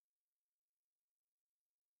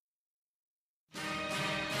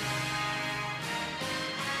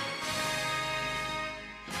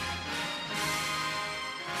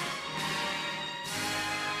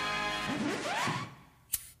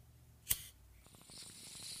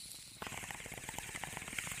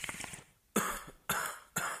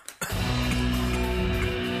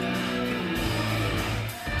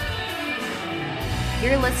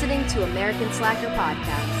You're listening to American Slacker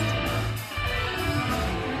Podcast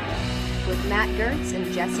with Matt Gertz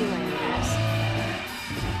and Jesse Landers.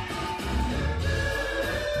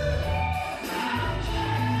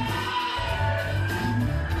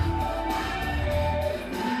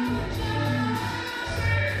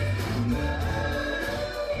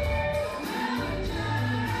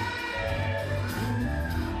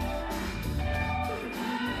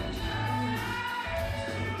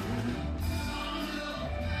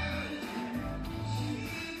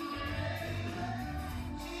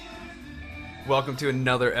 Welcome to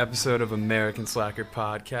another episode of American Slacker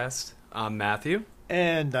Podcast. I'm Matthew.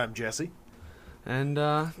 And I'm Jesse. And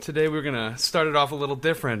today we're going to start it off a little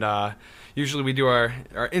different. Usually we do our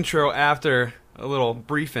intro after a little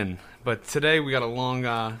briefing, but today we got a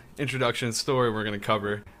long introduction story we're going to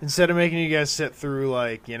cover. Instead of making you guys sit through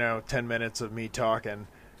 10 minutes of me talking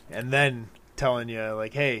and then telling you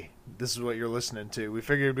hey, this is what you're listening to, we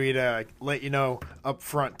figured we'd let you know up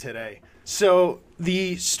front today. So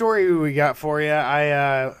the story we got for you,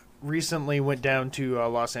 I recently went down to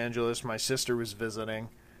Los Angeles. My sister was visiting,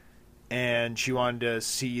 and she wanted to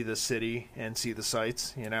see the city and see the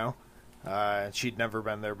sights, She'd never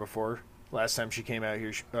been there before. Last time she came out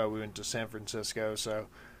here, we went to San Francisco, so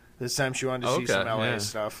this time she wanted to see some LA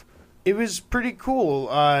stuff. It was pretty cool.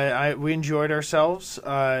 We enjoyed ourselves.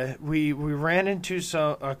 We ran into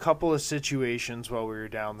a couple of situations while we were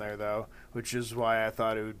down there, though, which is why I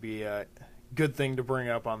thought it would be a good thing to bring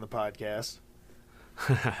up on the podcast.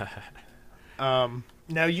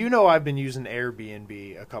 Now, I've been using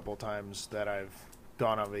Airbnb a couple times that I've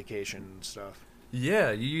gone on vacation and stuff.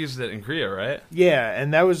 Yeah, you used it in Korea, right? Yeah,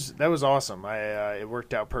 and that was awesome. It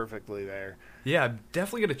worked out perfectly there. Yeah, I'm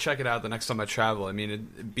definitely going to check it out the next time I travel. I mean,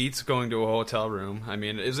 it beats going to a hotel room. I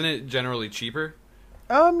mean, isn't it generally cheaper?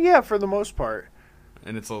 Yeah, for the most part.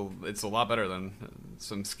 And it's a lot better than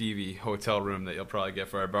some skeevy hotel room that you'll probably get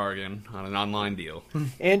for a bargain on an online deal.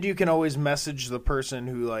 And you can always message the person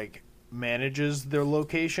who manages their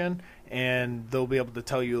location, and they'll be able to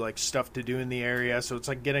tell you stuff to do in the area. So it's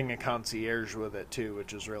like getting a concierge with it too,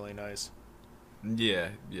 which is really nice. Yeah,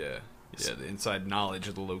 the inside knowledge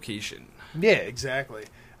of the location. Yeah, exactly.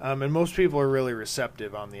 And most people are really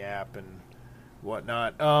receptive on the app and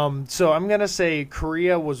whatnot. So I'm gonna say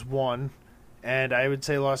Korea was 1. And I would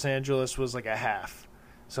say Los Angeles was a half.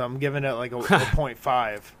 So I'm giving it a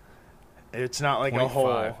 0.5. It's not a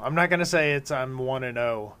whole. I'm not going to say I'm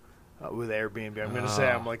 1-0 with Airbnb. I'm going to say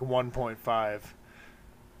I'm 1.5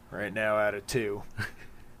 right now out of 2.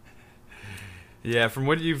 Yeah, from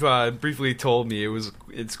what you've briefly told me,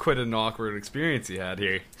 it's quite an awkward experience you had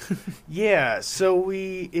here. Yeah, so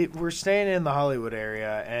we're staying in the Hollywood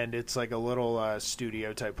area, and it's a little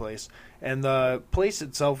studio type place. And the place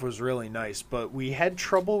itself was really nice, but we had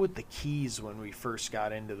trouble with the keys when we first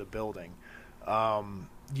got into the building.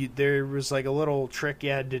 There was a little trick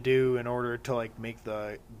you had to do in order to make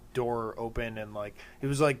the door open, and it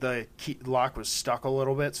was the key lock was stuck a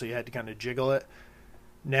little bit, so you had to kind of jiggle it.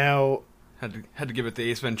 Now had to give it the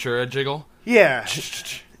Ace Ventura jiggle. Yeah,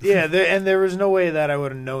 yeah, and there was no way that I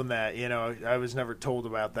would have known that. I was never told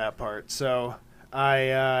about that part. So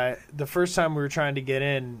the first time we were trying to get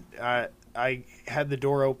in, I had the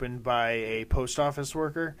door opened by a post office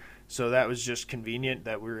worker, so that was just convenient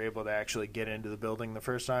that we were able to actually get into the building the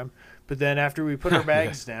first time. But then after we put our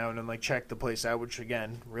bags down and checked the place out, which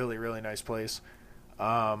again, really, really nice place,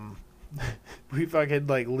 we fucking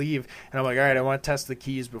leave, and I'm all right, I want to test the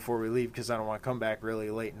keys before we leave because I don't want to come back really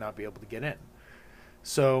late and not be able to get in.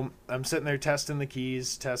 So I'm sitting there testing the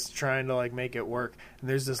keys, trying to make it work, and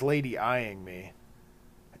there's this lady eyeing me,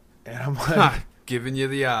 and I'm giving you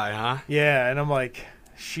the eye, huh? Yeah, and I'm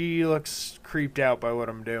she looks creeped out by what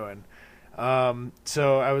I'm doing.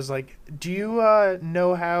 So I was do you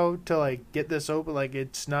know how to get this open?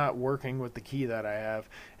 It's not working with the key that I have.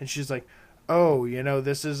 And she's oh,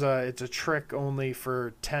 this is it's a trick only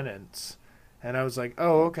for tenants. And I was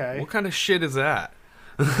oh, okay. What kind of shit is that?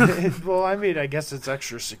 Well, I mean, I guess it's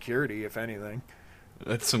extra security, if anything.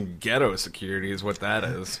 That's some ghetto security is what that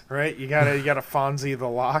is. Right? You gotta Fonzie the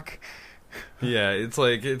lock. Yeah, it's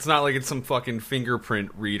not it's some fucking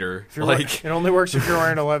fingerprint reader. It only works if you're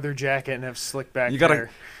wearing a leather jacket and have slick back hair.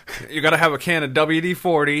 You gotta have a can of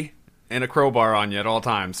WD-40 and a crowbar on you at all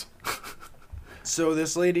times. So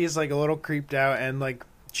this lady is a little creeped out, and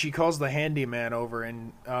she calls the handyman over,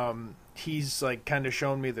 and he's kind of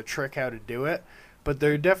showing me the trick how to do it. But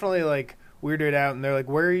they're definitely weirded out, and they're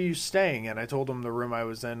where are you staying? And I told them the room I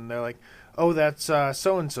was in, and they're oh, that's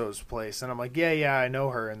so-and-so's place. And I'm yeah, I know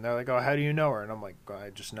her. And they're oh, how do you know her? And I'm I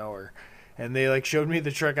just know her. And they showed me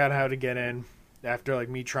the trick on how to get in. after like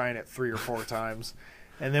me trying it 3 or 4 times,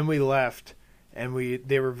 and then we left, and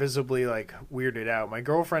they were visibly like weirded out. My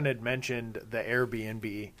girlfriend had mentioned the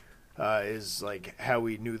Airbnb is like how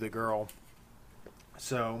we knew the girl,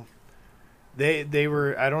 so they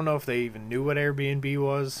were. I don't know if they even knew what Airbnb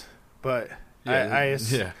was, but I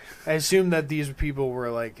assume that these people were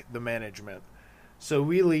like the management. So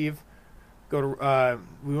we leave.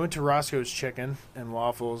 We went to Roscoe's Chicken and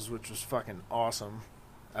Waffles, which was fucking awesome.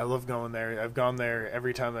 I love going there. I've gone there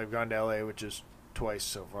every time I've gone to LA, which is twice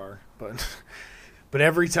so far. But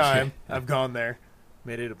every time I've gone there,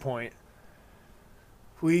 made it a point.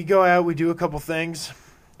 We go out, we do a couple things,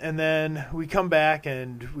 and then we come back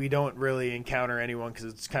and we don't really encounter anyone because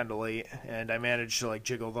it's kind of late. And I managed to like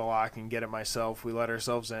jiggle the lock and get it myself. We let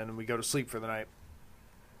ourselves in and we go to sleep for the night.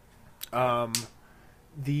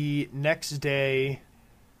 The next day,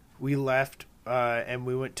 we left and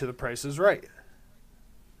we went to The Price is Right.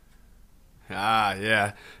 Ah,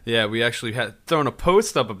 yeah. Yeah, we actually had thrown a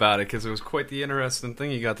post up about it because it was quite the interesting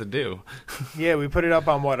thing you got to do. Yeah, we put it up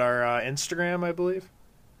on our Instagram, I believe.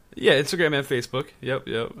 Yeah, Instagram and Facebook. Yep.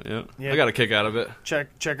 I got a kick out of it. Check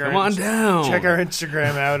our Come on down. Check our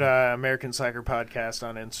Instagram out, American Slacker Podcast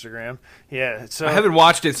on Instagram. Yeah, so I haven't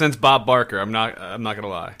watched it since Bob Barker. I'm not gonna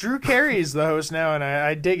lie. Drew Carey's the host now, and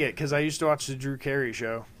I dig it because I used to watch the Drew Carey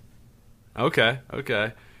show. Okay.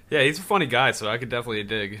 Yeah, he's a funny guy, so I could definitely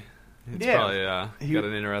dig. It's probably got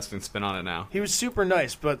an interesting spin on it now. He was super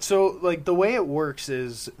nice, but so like the way it works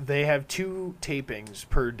is they have 2 tapings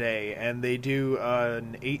per day, and they do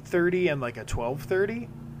an 8:30 and like a 12:30.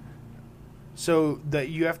 So that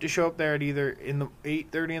you have to show up there at either in the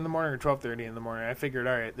 8:30 in the morning or 12:30 in the morning. I figured,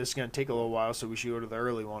 all right, this is gonna take a little while, so we should go to the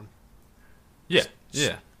early one. Yeah.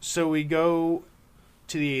 So we go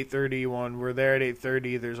to the 8:30 one. We're there at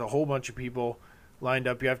 8:30. There's a whole bunch of people lined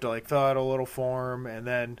up. You have to like fill out a little form, and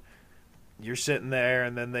then you're sitting there,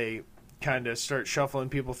 and then they kind of start shuffling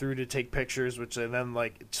people through to take pictures, which they then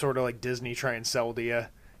like sort of like Disney try and sell to you,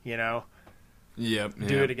 you know. Yep.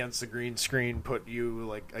 Do it against the green screen, put you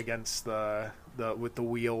like against the with the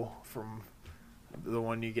wheel from the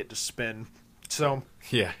one you get to spin. So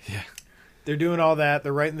yeah. They're doing all that.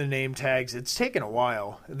 They're writing the name tags. It's taken a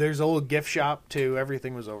while. There's a little gift shop too.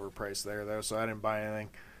 Everything was overpriced there though, so I didn't buy anything.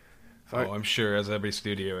 I'm sure, as every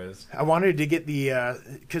studio is. I wanted to get the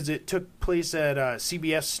because it took place at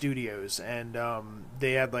CBS Studios, and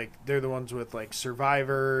they had like they're the ones with like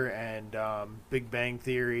Survivor and Big Bang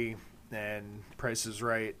Theory and Price is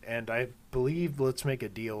Right, and I believe Let's Make a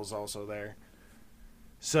Deal is also there.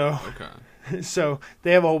 So so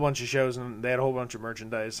they have a whole bunch of shows, and they had a whole bunch of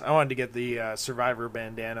merchandise. I wanted to get the Survivor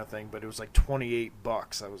bandana thing, but it was like $28.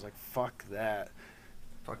 I was like, fuck that.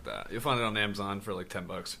 Fuck that. You'll find it on Amazon for like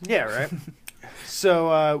 $10. Yeah, right.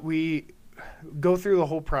 So we go through the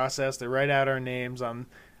whole process. They write out our names on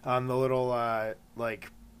the little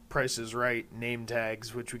like Price is Right name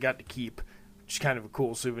tags, which we got to keep, which is kind of a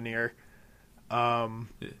cool souvenir.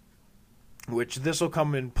 Which this will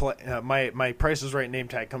come in play. My Price is Right name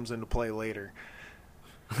tag comes into play later.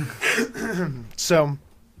 So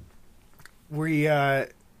we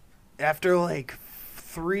after like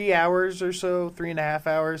 3 hours or so, 3.5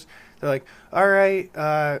 hours, they're like, all right,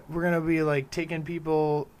 we're gonna be like taking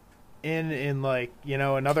people in like, you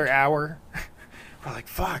know, another hour. We're like,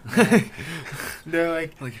 fuck, man. They're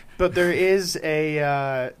like, but there is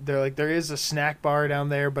a there is a snack bar down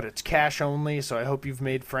there, but it's cash only, so I hope you've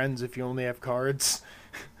made friends if you only have cards.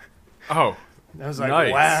 Oh, I was like,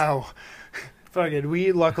 nice. Wow. Fucking,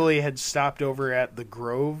 we luckily had stopped over at the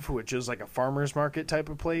Grove, which is like a farmer's market type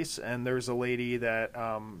of place, and there was a lady that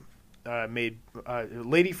made a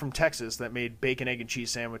lady from Texas that made bacon, egg, and cheese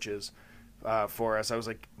sandwiches for us. I was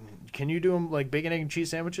like, can you do them like bacon, egg, and cheese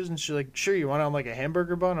sandwiches? And she's like, sure. You want on like a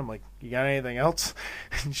hamburger bun? I'm like, you got anything else?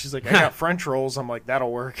 And she's like, I got French rolls. I'm like,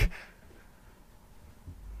 that'll work.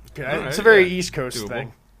 Okay, it's a very East Coast doable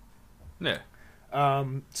thing. Yeah.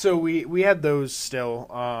 So we had those still,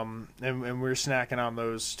 and we were snacking on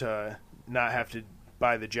those to not have to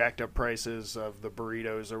buy the jacked up prices of the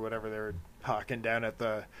burritos or whatever they were hawking down at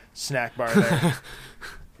the snack bar there.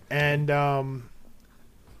 And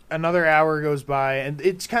another hour goes by, and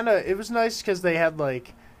it was nice because they had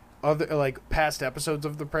like other like past episodes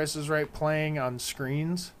of The Price is Right playing on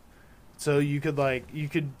screens, so you could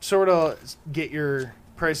sort of get your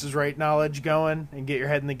Price is Right knowledge going and get your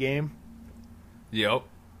head in the game. Yep.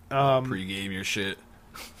 Pre-game your shit.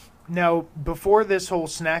 Now, before this whole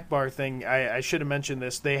snack bar thing, I should have mentioned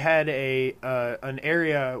this. They had an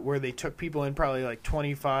area where they took people in, probably like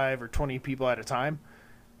 25 or 20 people at a time,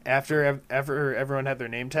 after everyone had their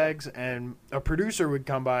name tags, and a producer would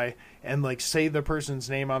come by and like say the person's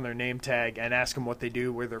name on their name tag and ask them what they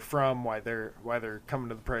do, where they're from, why they're coming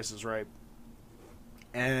to The Price is Right.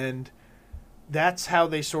 And that's how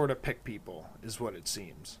they sort of pick people, is what it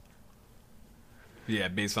seems. Yeah,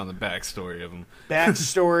 based on the backstory of them.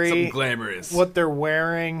 Backstory, Something glamorous. what they're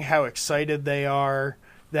wearing, how excited they are,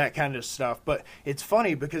 that kind of stuff. But it's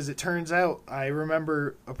funny because it turns out I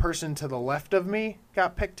remember a person to the left of me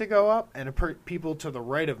got picked to go up, and people to the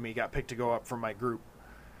right of me got picked to go up from my group.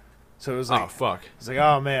 So it was like, oh, fuck. It's like,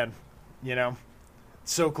 oh man,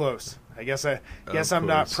 so close. I guess I'm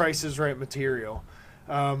not Price is Right material.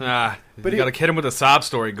 But but you got to hit him with a sob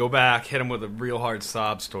story. Go back, hit him with a real hard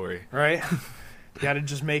sob story. Right? Got to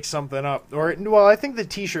just make something up. Well, I think the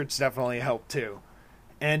T-shirts definitely help too.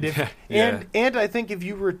 And if Yeah. and I think if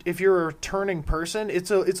you're a returning person,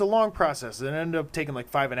 it's a long process. It ended up taking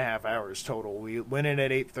like 5.5 hours total. We went in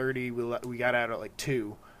at 8:30. We got out at like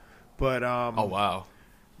 2. But Oh wow.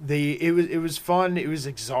 It was fun. It was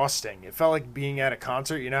exhausting. It felt like being at a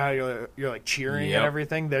concert. You know how you're like cheering Yep. and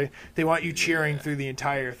everything. They want you cheering through the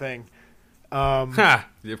entire thing.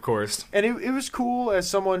 Of course. And it was cool as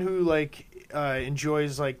someone who like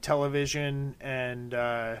enjoys like television and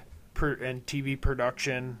TV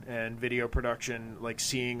production and video production, like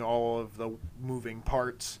seeing all of the moving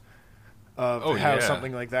parts of how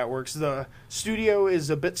something like that works. The studio is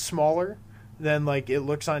a bit smaller than like it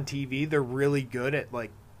looks on TV. They're really good at like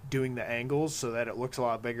doing the angles so that it looks a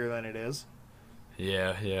lot bigger than it is.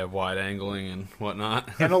 Yeah, wide angling and whatnot.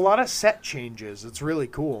 And a lot of set changes. It's really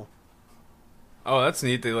cool. Oh, that's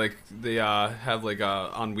neat. They have like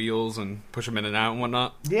on wheels and push them in and out and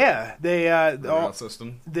whatnot. Yeah, The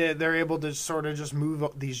system. they're able to sort of just move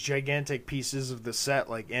these gigantic pieces of the set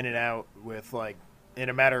like in and out with like in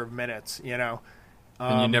a matter of minutes, And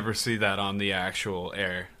you never see that on the actual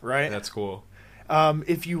air. Right? That's cool.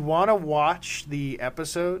 If you want to watch the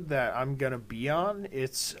episode that I'm going to be on,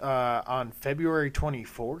 it's on February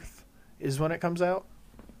 24th is when it comes out.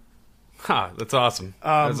 That's awesome.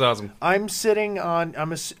 That's awesome. I'm sitting on...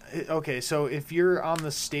 okay, so if you're on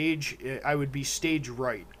the stage, I would be stage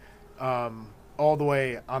right. All the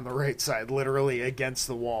way on the right side, literally against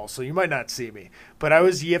the wall. So you might not see me. But I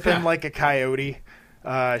was yipping like a coyote.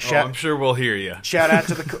 I'm sure we'll hear you. Shout out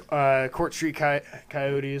to the Court Street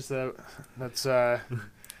Coyotes. That's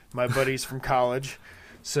my buddies from college.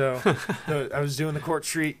 So I was doing the Court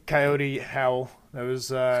Street Coyote howl. That was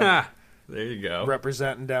there you go.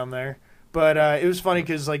 representing down there. But it was funny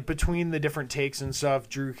because like between the different takes and stuff,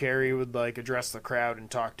 Drew Carey would like address the crowd and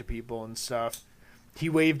talk to people and stuff. He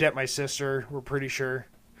waved at my sister. We're pretty sure.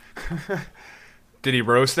 Did he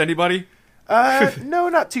roast anybody? No,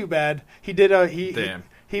 not too bad. He did. Damn.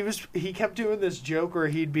 He kept doing this joke where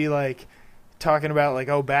he'd be like talking about like,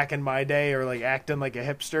 oh, back in my day, or like acting like a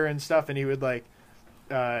hipster and stuff, and he would like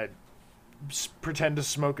pretend to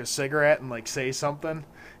smoke a cigarette and like say something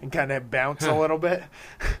and kind of bounce a little bit.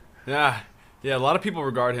 Yeah. A lot of people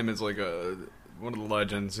regard him as like one of the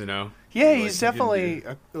legends. Yeah, Like, he's definitely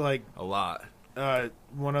like a lot.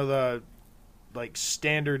 one of the like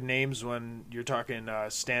standard names when you're talking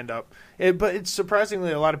stand up. But it's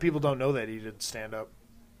surprisingly a lot of people don't know that he did stand up.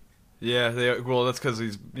 Yeah, that's because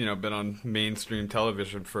he's been on mainstream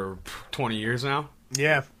television for 20 years now.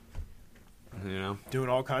 Yeah, Doing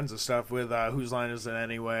all kinds of stuff with Whose Line Is It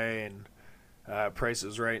Anyway and Price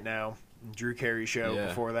Is Right now. Drew Carey show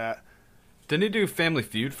before that. Didn't he do Family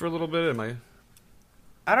Feud for a little bit?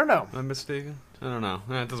 I don't know. Am I mistaken? I don't know.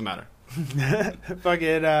 It doesn't matter. Fuck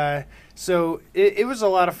it. So it was a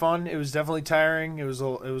lot of fun. It was definitely tiring. It was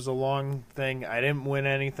a long thing. I didn't win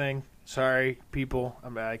anything. Sorry, people.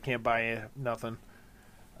 I can't buy you nothing.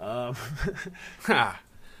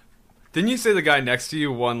 Didn't you say the guy next to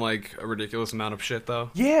you won like a ridiculous amount of shit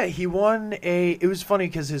though? Yeah, he won it was funny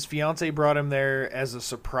because his fiance brought him there as a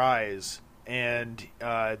surprise, and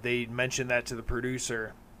they mentioned that to the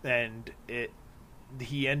producer, and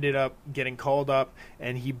he ended up getting called up,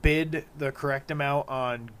 and he bid the correct amount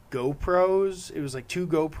on GoPros. It was like 2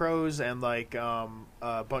 GoPros and like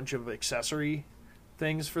a bunch of accessory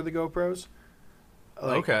things for the GoPros.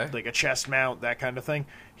 Like a chest mount, that kind of thing.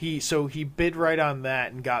 He bid right on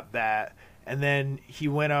that and got that, and then he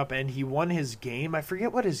went up and he won his game. I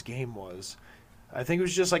forget what his game was. I think it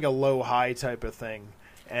was just like a low-high type of thing,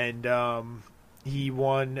 and he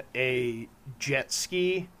won a jet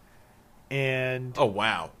ski and oh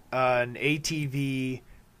wow, an ATV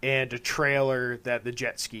and a trailer that the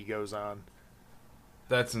jet ski goes on.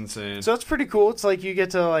 That's insane. So it's pretty cool. It's like you get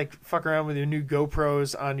to like fuck around with your new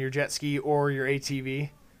GoPros on your jet ski or your ATV.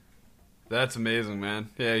 That's amazing, man.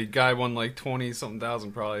 Yeah, guy won like 20-something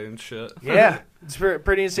thousand probably and shit. Yeah, it's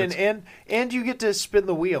pretty insane. And you get to spin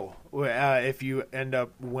the wheel. If you end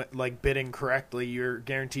up like bidding correctly, you're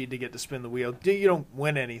guaranteed to get to spin the wheel. You don't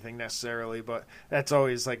win anything necessarily, but that's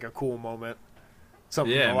always like a cool moment.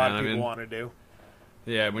 Something a lot of people want to do.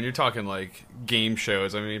 Yeah, when you're talking like game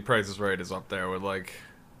shows, I mean, Price is Right is up there with like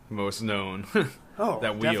most known. Oh,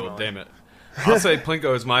 that wheel, definitely. damn it. I'll say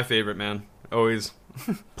Plinko is my favorite, man. Always.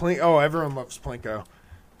 Everyone loves Plinko.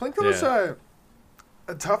 Plinko's a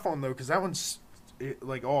tough one though, because that one's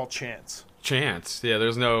like all chance. Chance. Yeah,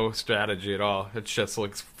 there's no strategy at all. It just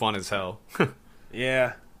looks fun as hell.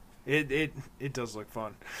 Yeah, it does look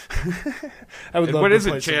fun. I would love What to isn't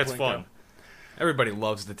play some chance Plinko. fun? Everybody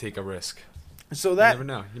loves to take a risk. So You that never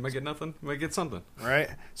know. You might get nothing. You might get something. right.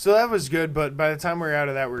 So that was good, but by the time we were out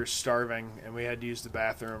of that, we were starving and we had to use the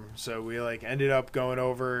bathroom. So we like ended up going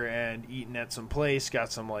over and eating at some place. Got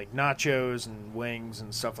some like nachos and wings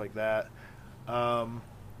and stuff like that.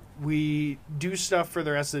 We do stuff for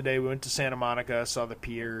the rest of the day. We went to Santa Monica, saw the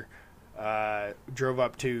pier, drove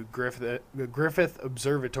up to Griffith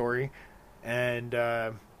Observatory, and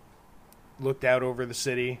looked out over the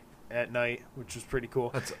city at night, which was pretty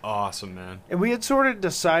cool. That's awesome, man. And we had sort of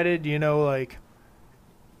decided, like,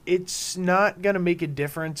 it's not going to make a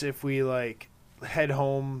difference if we, like, head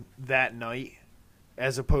home that night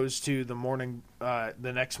as opposed to the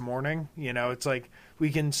next morning. It's like we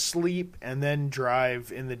can sleep and then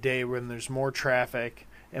drive in the day when there's more traffic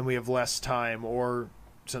and we have less time, or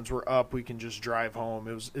since we're up, we can just drive home.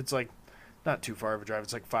 It's like not too far of a drive.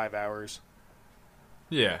 It's like 5 hours.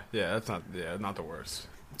 Yeah, that's not the worst.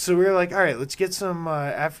 So we were like, all right, let's get some,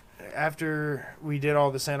 after we did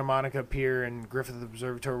all the Santa Monica Pier and Griffith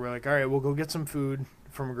Observatory, we're like, all right, we'll go get some food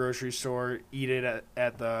from a grocery store, eat it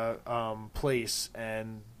at the place,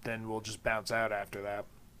 and then we'll just bounce out after that.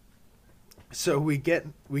 So we get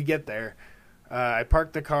there. I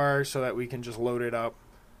parked the car so that we can just load it up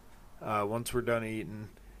once we're done eating.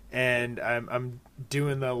 And I'm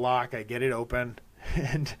doing the lock. I get it open,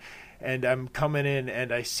 and I'm coming in,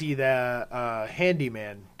 and I see that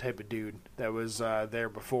handyman type of dude that was there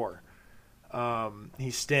before.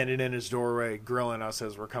 He's standing in his doorway, grilling us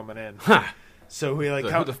as we're coming in. Huh. So we like,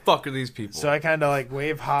 Who the fuck are these people? so I kind of like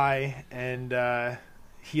wave hi, and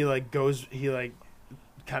he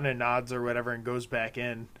kind of nods or whatever and goes back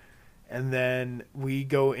in. And then we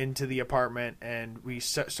go into the apartment and we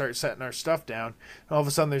start setting our stuff down. And all of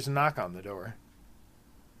a sudden, there's a knock on the door.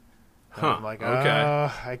 And I'm like, okay.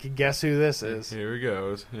 I can guess who this is. Here he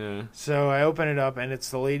goes. Yeah. So I open it up, and it's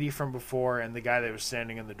the lady from before and the guy that was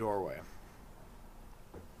standing in the doorway.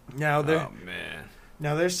 Now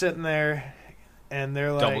they're sitting there, and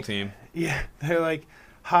they're like, Double team. Yeah, they're like,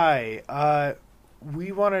 hi,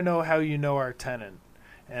 we want to know how you know our tenant.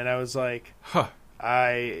 And I was like, Huh.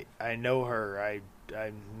 I know her.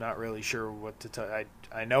 I'm not really sure what to tell.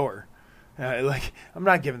 I know her. I'm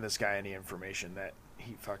not giving this guy any information that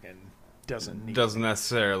he fucking doesn't need. Doesn't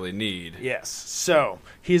necessarily need. Yes. So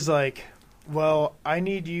he's like, well, I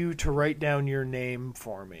need you to write down your name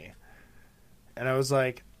for me. And I was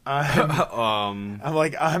like, I'm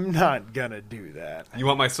not gonna do that. You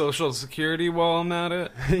want my social security while I'm at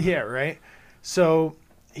it? Yeah, right. So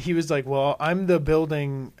he was like, well, I'm the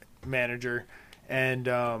building manager, and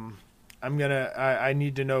I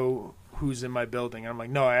need to know who's in my building. And I'm like,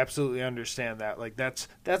 no, I absolutely understand that. Like, that's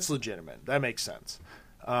legitimate. That makes sense.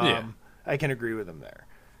 Yeah. I can agree with him there.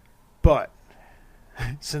 But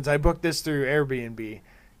since I booked this through Airbnb,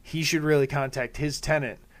 he should really contact his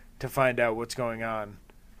tenant to find out what's going on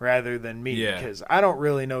rather than me. Yeah. Because I don't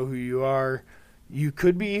really know who you are. You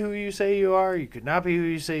could be who you say you are. You could not be who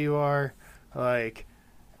you say you are. Like,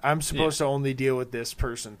 I'm supposed to only deal with this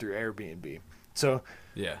person through Airbnb. So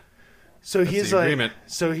Yeah. so That's he's the like, agreement.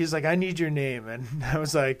 I need your name, and I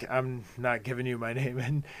was like, I'm not giving you my name,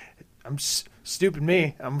 and I'm stupid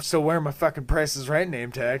me. I'm still wearing my fucking Price is Right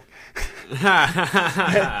name tag.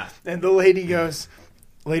 And the lady goes,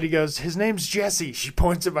 his name's Jesse. She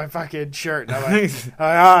points at my fucking shirt, and I'm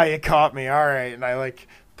like, you caught me, all right. And I like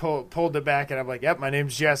pulled it back, and I'm like, yep, my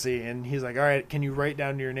name's Jesse. And he's like, all right, can you write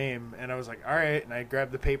down your name? And I was like, all right. And I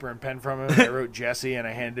grabbed the paper and pen from him, and I wrote Jesse, and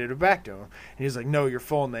I handed it back to him. And he's like, no, your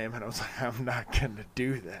full name. And I was like, I'm not gonna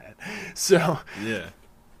do that. So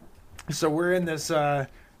we're in this, and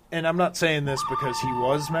I'm not saying this because he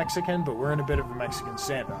was Mexican, but we're in a bit of a Mexican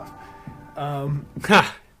standoff.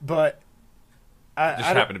 But I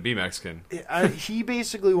happened to be Mexican. he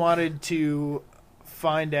basically wanted to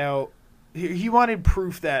find out. He wanted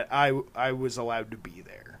proof that I was allowed to be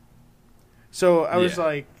there. So I was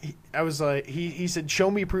like, he said, show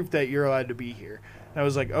me proof that you're allowed to be here. And I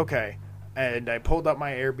was like, okay, and I pulled up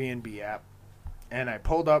my Airbnb app, and I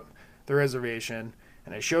pulled up the reservation,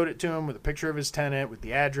 and I showed it to him with a picture of his tenant, with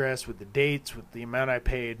the address, with the dates, with the amount I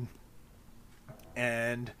paid,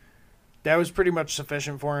 and that was pretty much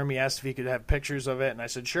sufficient for him. He asked if he could have pictures of it, and I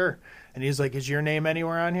said, sure. And he's like, is your name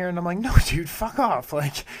anywhere on here? And I'm like, no, dude, fuck off.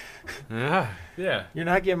 Like, Yeah. you're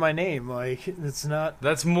not getting my name. Like, it's not.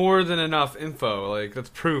 That's more than enough info. Like, that's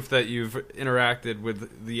proof that you've interacted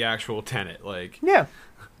with the actual tenant. Like, Yeah,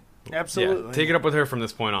 absolutely. yeah, take it up with her from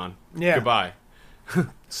this point on. Yeah. Goodbye.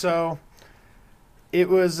 So it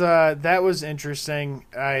was that was interesting.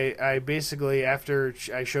 I basically, after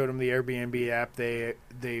I showed them the Airbnb app, they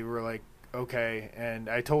were like, okay, and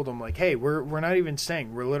I told them like, hey, we're not even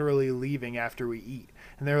staying. We're literally leaving after we eat.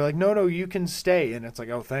 And they were like, no, you can stay. And it's like,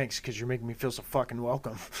 oh, thanks, because you're making me feel so fucking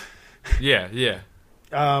welcome. Yeah.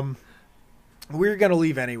 We were gonna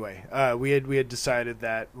leave anyway. We had decided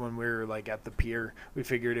that when we were like at the pier, we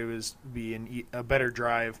figured it was a better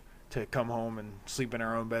drive to come home and sleep in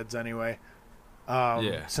our own beds anyway.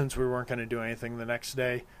 Since we weren't gonna do anything the next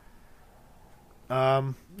day.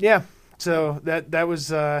 Yeah. So that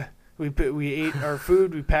was we ate our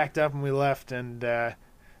food, we packed up, and we left, and it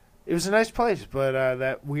was a nice place. But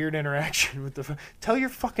that weird interaction with tell your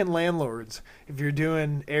fucking landlords if you're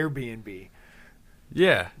doing Airbnb.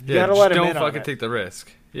 Yeah. You gotta let 'em don't in on fucking it. take the risk.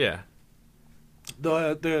 Yeah.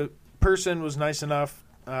 The person was nice enough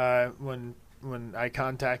when I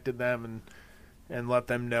contacted them and let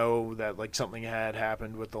them know that like something had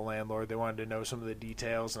happened with the landlord. They wanted to know some of the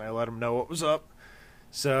details, and I let them know what was up.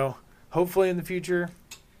 So hopefully in the future,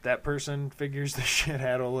 that person figures the shit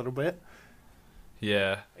out a little bit.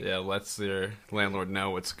 Yeah. Lets their landlord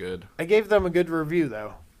know what's good. I gave them a good review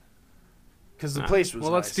though, because the place was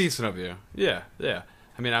well. nice. That's decent of you. Yeah.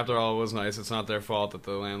 I mean, after all, it was nice. It's not their fault that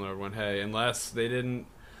the landlord went, hey, unless they didn't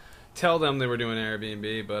tell them they were doing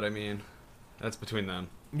Airbnb. But I mean, that's between them.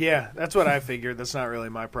 Yeah, that's what I figured. That's not really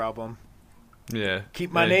my problem. Yeah.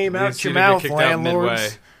 Keep my At name out least your you didn't get mouth, kicked out landlords. midway.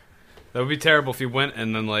 That would be terrible if you went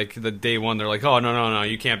and then like the day one they're like, oh no,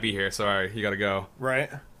 you can't be here. Sorry, you gotta go. Right.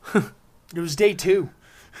 It was day 2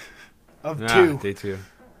 of 2. Day 2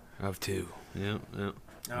 of 2. Yeah. Oh,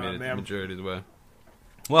 Made it the man. majority of the way.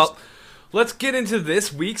 Well, let's get into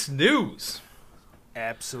this week's news.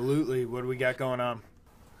 Absolutely. What do we got going on?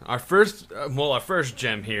 Our first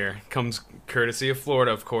gem here comes courtesy of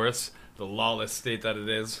Florida, of course, the lawless state that it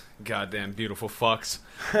is. Goddamn beautiful fucks.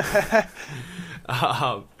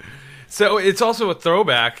 So it's also a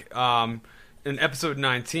throwback. In episode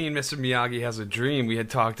 19, Mr. Miyagi Has a Dream, we had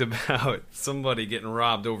talked about somebody getting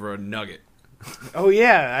robbed over a nugget. Oh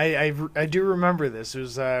yeah, I do remember this. It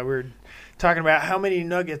was we were talking about how many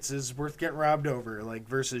nuggets is worth getting robbed over, like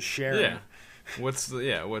versus sharing. Yeah. What's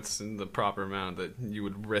in the proper amount that you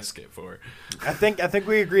would risk it for? I think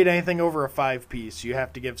we agreed anything over a 5-piece, you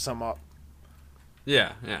have to give some up.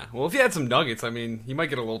 Yeah. Well, if you had some nuggets, I mean, you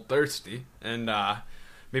might get a little thirsty, and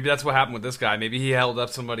maybe that's what happened with this guy. Maybe he held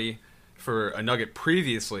up somebody for a nugget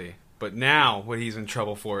previously, but now what he's in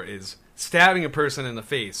trouble for is stabbing a person in the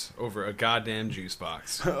face over a goddamn juice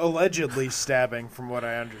box. Allegedly stabbing, from what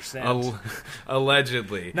I understand.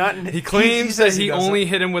 Allegedly. He claims says that he doesn't. only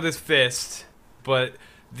hit him with his fist, but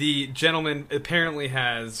the gentleman apparently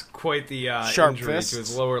has quite the Sharp injury fists. to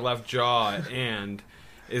his lower left jaw and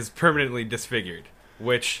is permanently disfigured,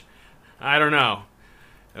 which, I don't know.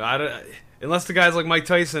 Unless the guy's like Mike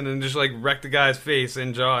Tyson and just like wreck the guy's face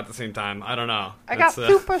and jaw at the same time. I don't know. I got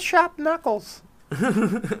super sharp knuckles,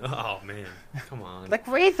 Oh, man. Come on. like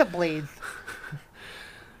razor blades.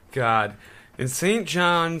 God. In St.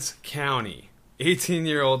 Johns County,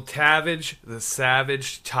 18-year-old Tavidge the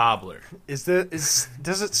Savage Tobler. Does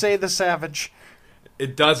it say the Savage?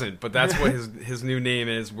 It doesn't, but that's what his new name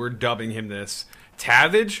is. We're dubbing him this.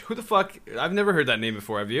 Tavidge? Who the fuck? I've never heard that name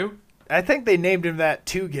before. Have you? I think they named him that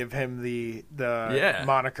to give him the Yeah.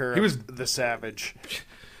 moniker He was- of the Savage.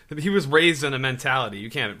 He was raised in a mentality. You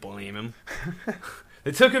can't blame him.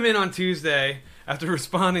 They took him in on Tuesday after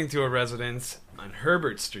responding to a residence on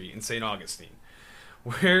Herbert Street in St. Augustine,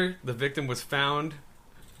 where the victim was found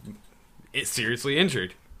seriously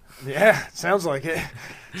injured. Yeah, sounds like it.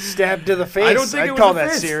 Stabbed to the face. I don't think I'd it was call a that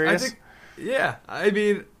fist. serious. I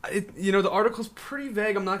mean, the article's pretty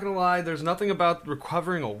vague. I'm not gonna lie. There's nothing about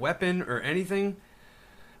recovering a weapon or anything.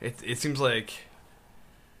 It seems like,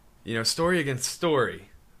 story against story.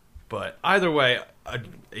 But either way,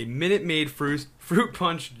 a Minute Maid fruit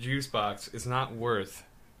punch juice box is not worth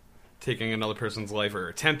taking another person's life or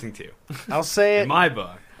attempting to. I'll say it. In my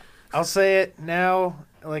book. I'll say it now.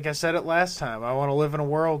 Like I said it last time, I want to live in a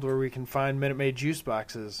world where we can find Minute Maid juice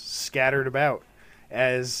boxes scattered about.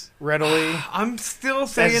 as readily. I'm still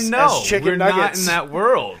saying As no. chicken We're not nuggets. in that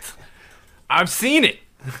world. I've seen it.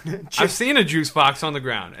 I've seen a juice box on the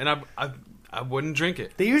ground, and I wouldn't drink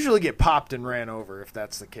it. They usually get popped and ran over if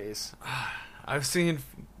that's the case. I've seen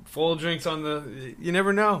full drinks on the. You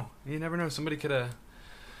never know. You never know. Somebody could have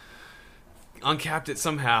uncapped it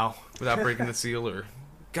somehow without breaking the seal, or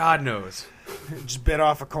God knows. Just bit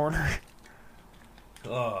off a corner.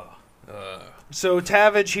 Oh. So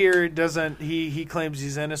Tavich here doesn't. He claims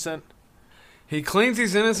he's innocent. He claims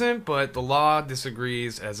he's innocent, but the law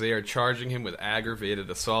disagrees as they are charging him with aggravated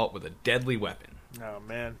assault with a deadly weapon. Oh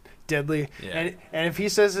man, deadly. Yeah. And if he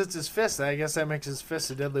says it's his fist, I guess that makes his fist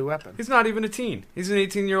a deadly weapon. He's not even a teen. He's an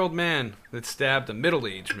 18-year-old man that stabbed a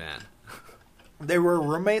middle-aged man. They were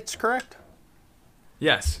roommates, correct?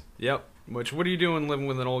 Yes. Yep. Which, what are you doing living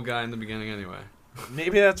with an old guy in the beginning anyway?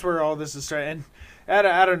 Maybe that's where all this is starting. And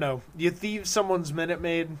I don't know. You thieve someone's Minute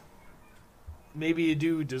Maid. Maybe you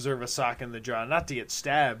do deserve a sock in the jaw. Not to get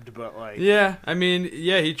stabbed, but like... Yeah, I mean,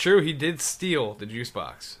 yeah, he did steal the juice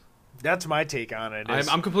box. That's my take on it.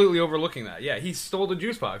 I'm completely overlooking that. Yeah, he stole the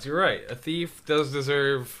juice box. You're right. A thief does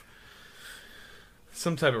deserve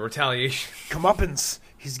some type of retaliation. Comeuppance.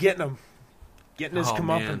 He's getting them. Getting his Oh,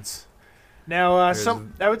 comeuppance. Now,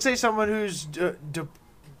 I would say someone who's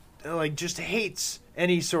like just hates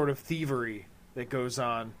any sort of thievery that goes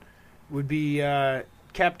on would be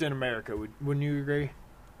Captain America. Wouldn't you agree?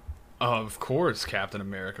 Of course, Captain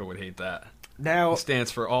America would hate that. Now, It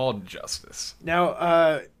stands for all justice.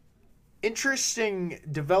 Now, interesting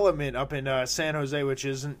development up in San Jose, which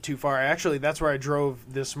isn't too far. Actually, that's where I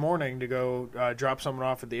drove this morning to go drop someone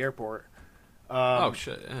off at the airport. Oh,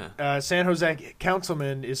 shit, yeah. San Jose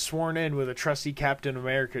councilman is sworn in with a trusty Captain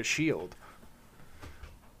America shield.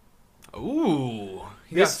 Ooh,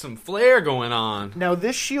 he got some flair going on. Now,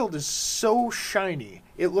 this shield is so shiny.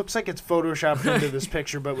 It looks like it's photoshopped into this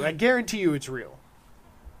picture, but I guarantee you it's real.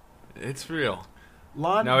 It's real.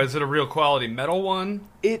 Lon, Now, is it a real quality metal one?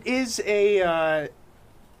 it is a,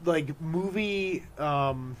 like, movie,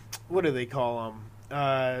 what do they call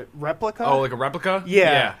them? Replica? Oh, like a replica?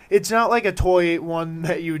 Yeah. It's not like a toy one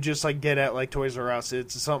that you would just, like, get at, like, Toys R Us.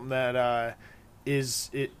 It's something that it's,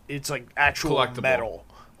 like, actual Collectible. metal.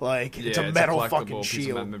 Like, Yeah, it's a metal collectible fucking piece of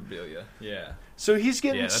shield. memorabilia. Yeah. So he's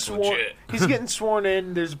getting Yeah, that's sworn. legit. He's getting sworn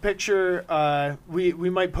in. There's a picture. We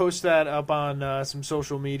might post that up on some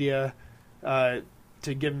social media to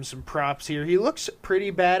give him some props here. He looks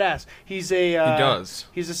pretty badass. He's a He does.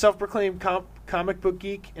 He's a self-proclaimed comic book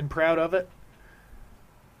geek and proud of it.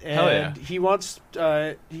 And Hell yeah. he wants.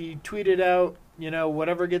 He tweeted out,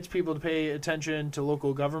 whatever gets people to pay attention to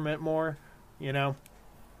local government more.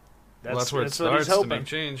 That's where it what starts he's to hoping. make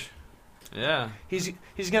change. Yeah. He's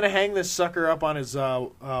gonna hang this sucker up on his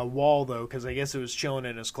wall though, because I guess it was chilling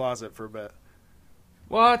in his closet for a bit.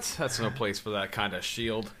 What? That's no place for that kind of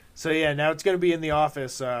shield. So yeah, now it's gonna be in the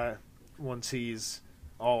office once he's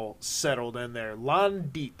all settled in there. Lon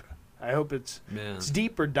Deep. I hope it's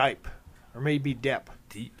deep or dipe, or maybe dep.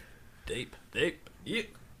 Deep. Yeah.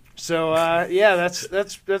 So yeah,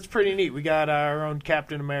 that's pretty neat. We got our own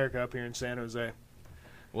Captain America up here in San Jose.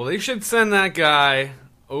 Well, they should send that guy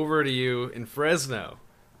over to you in Fresno.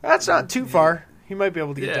 That's not too far. He might be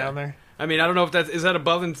able to get Yeah. down there. I mean, I don't know if is that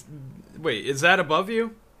above? Wait, is that above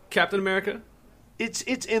you, Captain America? It's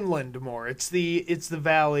inland more. It's the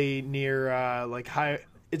valley near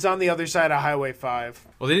It's on the other side of Highway 5.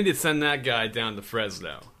 Well, they need to send that guy down to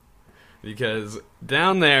Fresno, because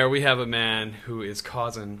down there we have a man who is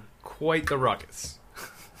causing quite the ruckus.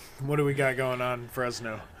 What do we got going on in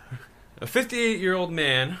Fresno? A 58-year-old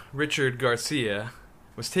man, Richard Garcia,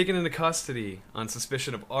 was taken into custody on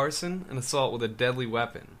suspicion of arson and assault with a deadly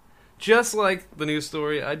weapon. Just like the news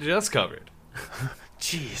story I just covered.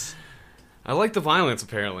 Jeez. I like the violence,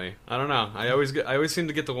 apparently. I don't know. I always seem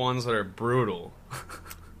to get the ones that are brutal.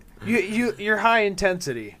 You're high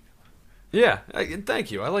intensity. Yeah,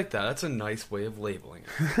 thank you. I like that. That's a nice way of labeling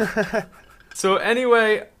it. So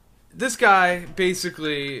anyway, this guy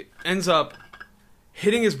basically ends up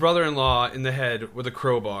hitting his brother-in-law in the head with a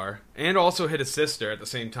crowbar, and also hit his sister at the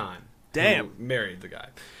same time. Damn. Who married the guy.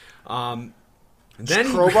 Then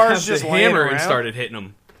he crowbars grabbed just the laying hammer and around? started hitting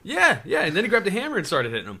him. Yeah, and then he grabbed the hammer and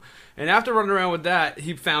started hitting him. And after running around with that,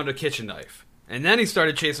 he found a kitchen knife. And then he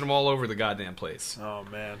started chasing him all over the goddamn place. Oh,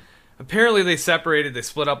 man. Apparently they separated, they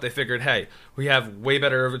split up, they figured, hey, we have way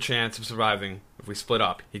better of a chance of surviving if we split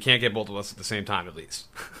up. He can't get both of us at the same time, at least.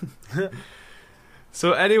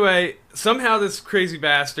 So anyway, somehow this crazy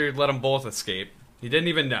bastard let them both escape. He didn't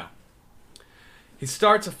even know. He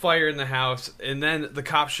starts a fire in the house, and then the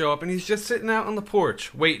cops show up, and he's just sitting out on the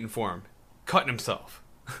porch, waiting for him, cutting himself.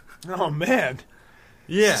 Oh, man.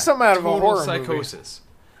 Yeah, Something out of a total horror psychosis.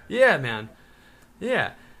 Yeah, man.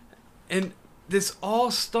 Yeah, and this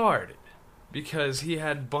all started because he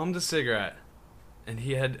had bummed a cigarette, and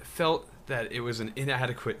he had felt that it was an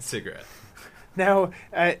inadequate cigarette. Now,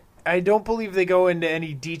 I don't believe they go into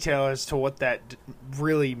any detail as to what that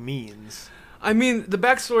really means. I mean, the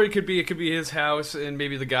backstory could be his house, and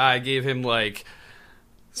maybe the guy gave him like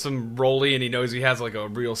some rollie, and he knows he has like a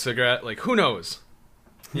real cigarette. Like, who knows?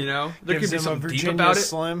 You know, there Gives could be him a something deep Virginia about it.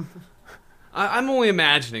 Slim. I'm only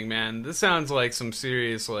imagining, man. This sounds like some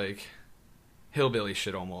serious like hillbilly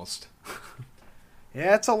shit almost.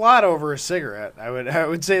 Yeah, it's a lot over a cigarette. I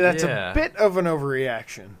would say that's Yeah. a bit of an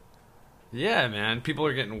overreaction. Yeah, man. People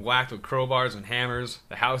are getting whacked with crowbars and hammers.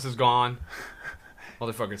 The house is gone.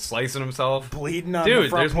 Motherfucker's slicing himself. Bleeding on Dude, the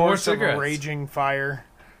front there's more porch of a cigarettes. raging fire.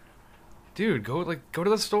 Dude, go to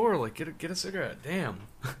the store. Like, get a cigarette. Damn.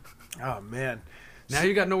 Oh man, Now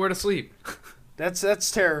you got nowhere to sleep.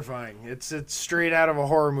 that's terrifying. It's straight out of a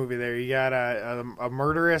horror movie. There, you got a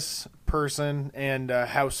murderous person and a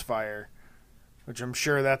house fire, which I'm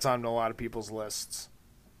sure that's on a lot of people's lists.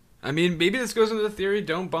 I mean, maybe this goes into the theory,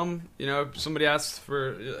 don't bum, if somebody asks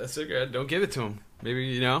for a cigarette, don't give it to him.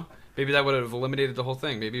 Maybe, maybe that would have eliminated the whole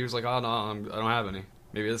thing. Maybe he was like, oh, no, I don't have any.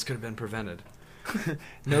 Maybe this could have been prevented.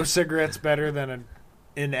 No cigarette's better than an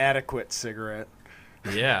inadequate cigarette.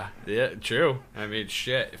 Yeah, true. I mean,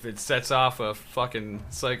 shit, if it sets off a fucking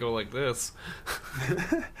cycle like this.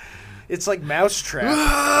 It's like Mousetrap.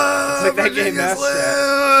 It's like that game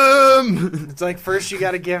Mousetrap. Slim! It's like first you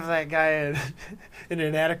got to give that guy an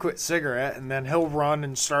inadequate cigarette, and then he'll run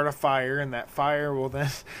and start a fire, and that fire will then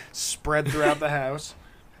spread throughout the house.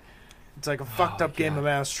 It's like a fucked up game of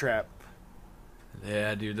Mousetrap.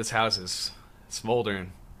 Yeah, dude, this house is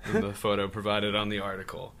smoldering in the photo provided on the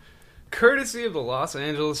article. Courtesy of the Los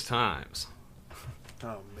Angeles Times.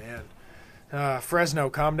 Oh, man. Fresno,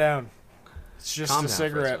 calm down. It's just Calm a down,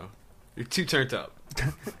 cigarette. Fresno. You're too turned up.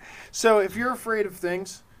 So if you're afraid of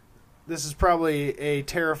things, this is probably a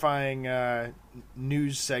terrifying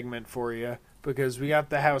news segment for you, because we got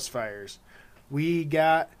the house fires. We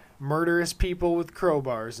got murderous people with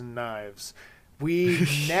crowbars and knives. We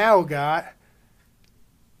now got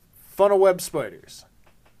funnel web spiders.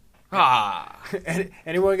 Ah!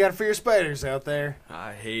 Anyone got fear of spiders out there?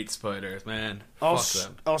 I hate spiders, man. Fuck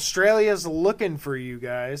them. Australia's looking for you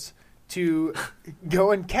guys to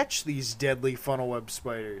go and catch these deadly funnel web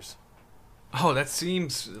spiders. Oh, that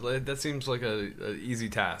seems like a easy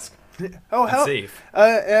task. Oh, And hell! safe.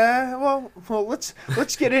 Well,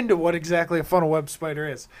 let's get into what exactly a funnel web spider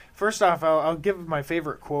is. First off, I'll give my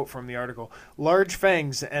favorite quote from the article: "Large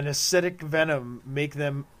fangs and acidic venom make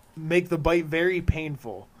the bite very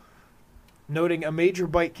painful." Noting a major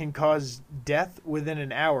bite can cause death within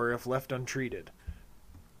an hour if left untreated.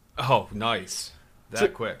 Oh, nice.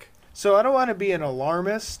 That quick. So I don't want to be an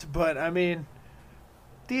alarmist, but I mean,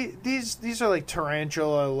 these are like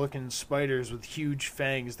tarantula-looking spiders with huge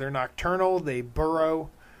fangs. They're nocturnal. They burrow.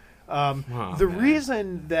 The man.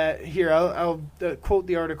 reason that here, I'll quote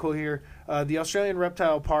the article here. The Australian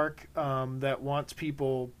Reptile Park that wants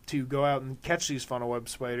people to go out and catch these funnel web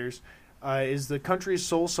spiders is the country's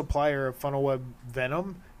sole supplier of funnel web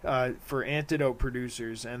venom for antidote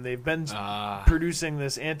producers, and they've been producing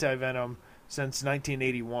this anti-venom since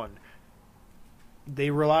 1981.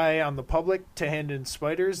 They rely on the public to hand in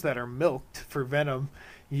spiders that are milked for venom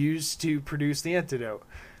used to produce the antidote.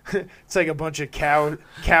 It's like a bunch of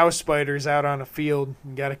cow spiders out on a field.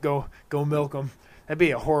 You gotta go milk them. That'd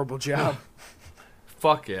be a horrible job.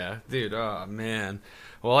 Fuck yeah, dude. Oh man.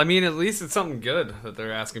 Well, I mean, at least it's something good that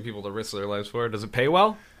they're asking people to risk their lives for. Does it pay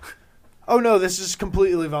well? Oh no, this is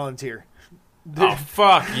completely volunteer. Oh,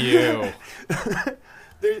 fuck you.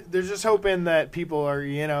 They're just hoping that people are,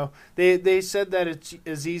 they said that it's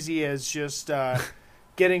as easy as just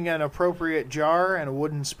getting an appropriate jar and a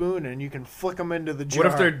wooden spoon, and you can flick them into the jar.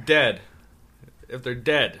 What if they're dead? If they're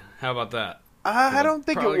dead, how about that? I don't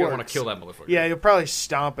think it Probably works. gonna want to kill that motherfucker. Yeah, you'll probably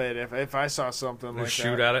stomp it if I saw something They like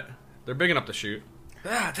shoot that. at it. They're big enough to shoot.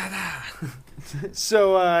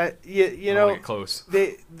 So, you know, Get close.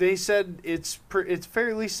 they said it's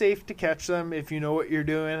fairly safe to catch them if you know what you're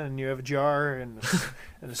doing and you have a jar and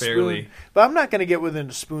a Fairly. spoon. But I'm not going to get within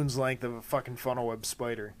a spoon's length of a fucking funnel web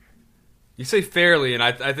spider. You say fairly, and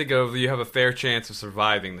I think of you have a fair chance of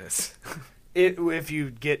surviving this. If you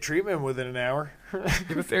get treatment within an hour. You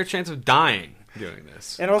have a fair chance of dying doing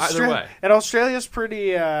this. And Either way. Australia's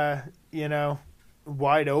pretty,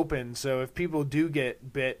 wide open. So if people do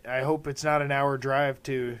get bit, I hope it's not an hour drive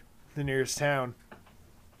to the nearest town.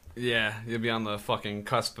 Yeah, you'll be on the fucking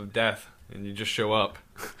cusp of death, and you just show up.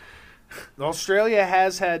 Australia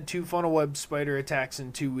has had 2 funnel web spider attacks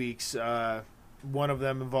in 2 weeks. One of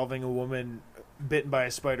them involving a woman bitten by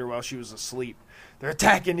a spider while she was asleep. They're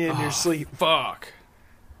attacking you in your sleep. Fuck.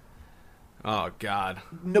 Oh God.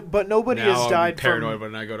 No, but nobody now has died I'm paranoid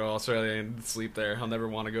from... when I go to Australia and sleep there. I'll never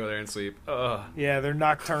want to go there and sleep. Ugh. Yeah, they're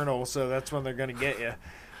nocturnal, so that's when they're going to get you.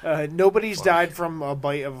 Nobody's died from a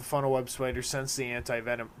bite of a funnel web spider since the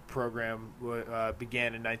anti-venom program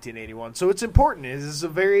began in 1981. So it's important. It's a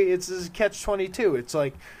catch-22. It's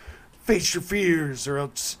like, face your fears, or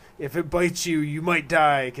else if it bites you, you might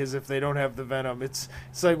die, because if they don't have the venom. It's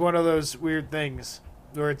like one of those weird things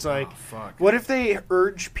where it's like, what if they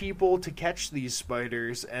urge people to catch these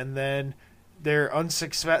spiders, and then they're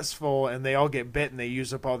unsuccessful, and they all get bit, and they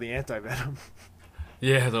use up all the anti-venom?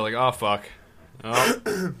 Yeah, they're like, oh, fuck.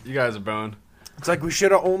 Oh, you guys are boned. It's like we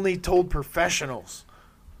should have only told professionals.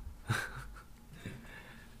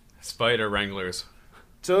 Spider wranglers.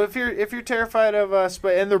 So if you're terrified of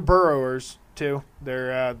and they're burrowers too.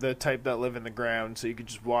 They're the type that live in the ground, so you could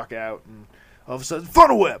just walk out and all of a sudden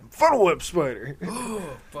funnel web spider.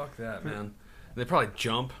 Oh, fuck that, man. They probably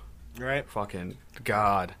jump. Right? Fucking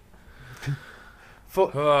God.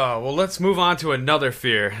 Well, let's move on to another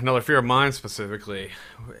fear of mine specifically.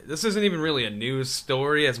 This isn't even really a news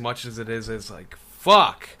story as much as it is like,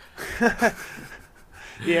 fuck.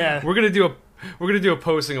 Yeah. We're gonna do a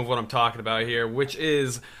posting of what I'm talking about here, which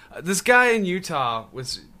is this guy in Utah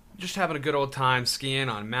was just having a good old time skiing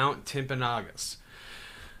on Mount Timpanogos.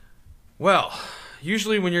 Well,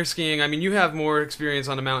 usually when you're skiing, I mean, you have more experience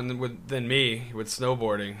on the mountain than me with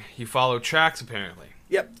snowboarding. You follow tracks, apparently.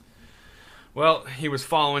 Yep. Well, he was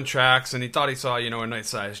following tracks, and he thought he saw, a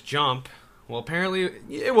nice-sized jump. Well, apparently,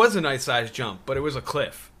 it was a nice-sized jump, but it was a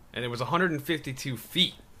cliff, and it was 152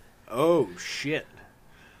 feet. Oh, shit.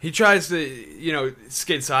 He tries to,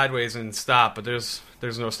 skid sideways and stop, but there's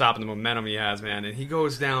no stopping the momentum he has, man, and he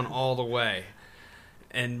goes down all the way.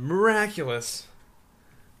 And miraculous,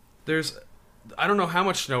 I don't know how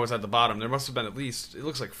much snow was at the bottom. There must have been at least, it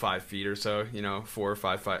looks like 5 feet or so, 4 or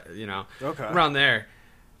 5, okay, around there.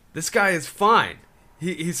 This guy is fine.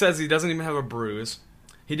 He says he doesn't even have a bruise.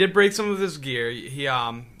 He did break some of his gear. He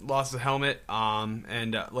lost a helmet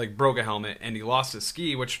and broke a helmet, and he lost his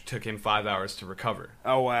ski, which took him 5 hours to recover.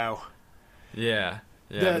 Oh, wow. Yeah.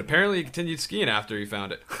 But apparently he continued skiing after he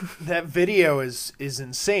found it. That video is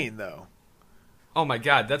insane, though. Oh my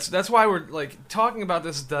God, that's why we're talking about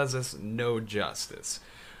this does us no justice.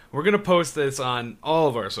 We're gonna post this on all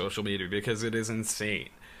of our social media because it is insane.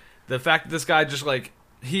 The fact that this guy just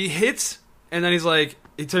he hits and then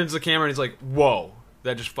he turns the camera and he's like, whoa,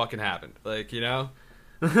 that just fucking happened.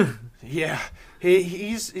 Yeah.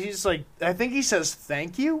 He's like, I think he says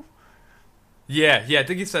thank you. Yeah, I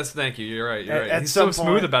think he says thank you. You're right. He's so smooth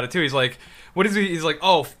point about it too. He's like, what is he? He's like,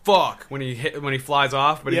 oh fuck, when he flies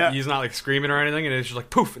off, but he's not screaming or anything, and it's just like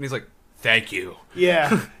poof, and he's like, thank you.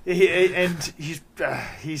 Yeah, and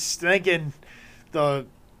he's thanking the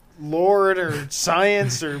Lord or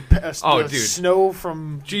science or snow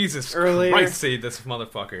from Jesus earlier. Christ, save this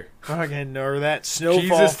motherfucker. Again, or that snowfall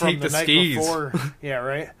Jesus, from take the the night skis. before. Yeah,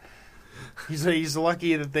 right. He's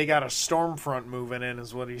lucky that they got a storm front moving in.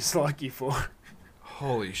 Is what he's lucky for.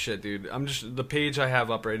 Holy shit, dude! The page I have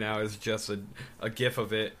up right now is just a gif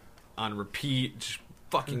of it on repeat, just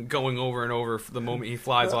fucking going over and over the moment he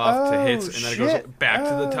flies off to hits, and then it goes back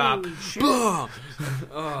to the top.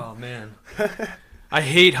 Oh man. I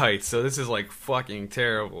hate heights, so this is fucking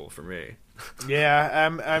terrible for me. Yeah,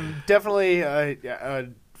 I'm definitely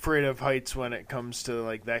afraid of heights when it comes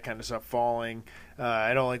to that kind of stuff, falling.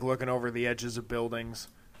 I don't like looking over the edges of buildings.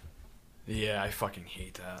 Yeah, I fucking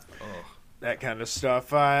hate that. Oh. That kind of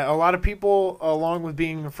stuff. A lot of people, along with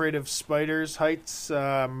being afraid of spiders, heights,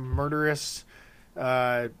 murderous,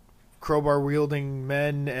 crowbar-wielding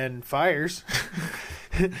men, and fires,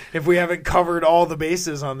 if we haven't covered all the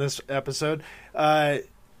bases on this episode,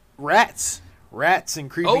 rats and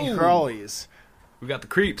creepy crawlies. We got the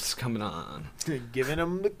creeps coming on. Giving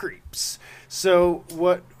them the creeps. So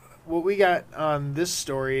what we got on this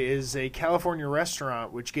story is a California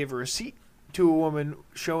restaurant which gave a receipt to a woman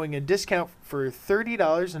showing a discount for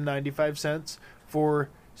 $30.95 for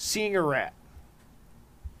seeing a rat.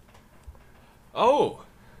 Oh,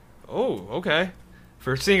 okay.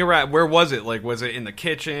 For seeing a rat, where was it? Was it in the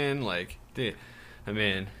kitchen? The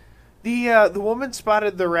woman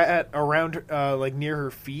spotted the rat around near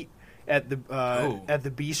her feet at the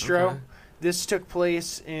bistro. Okay. This took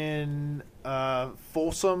place in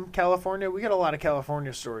Folsom, California. We got a lot of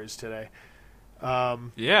California stories today.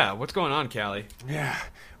 Yeah, what's going on, Callie? Yeah.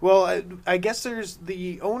 Well, I guess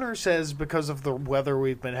the owner says because of the weather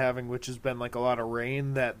we've been having, which has been like a lot of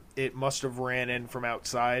rain, that it must have ran in from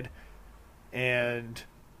outside, and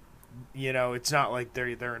it's not like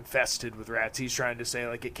they're infested with rats. He's trying to say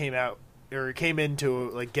like it came out or it came into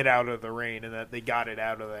like get out of the rain, and that they got it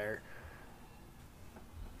out of there.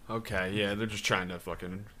 Okay, yeah, they're just trying to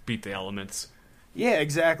fucking beat the elements. Yeah,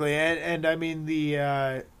 exactly. And I mean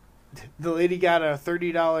the lady got a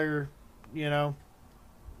 $30,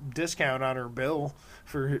 discount on her bill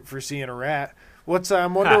for seeing a rat.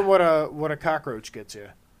 I'm wondering what a cockroach gets you.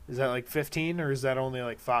 Is that like 15 or is that only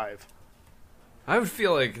like 5? I would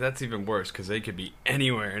feel like that's even worse because they could be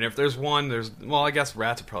anywhere. And if there's one, I guess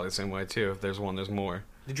rats are probably the same way too. If there's one, there's more.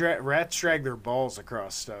 Rats drag their balls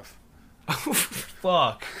across stuff.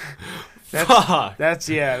 Fuck. That's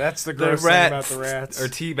the gross thing about the rats. Are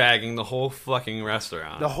teabagging the whole fucking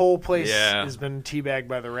restaurant. The whole place has been teabagged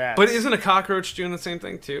by the rats. But isn't a cockroach doing the same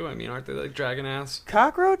thing too? I mean, aren't they like dragging ass?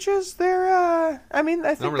 Cockroaches, I think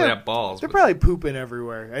they don't really have balls. They're probably pooping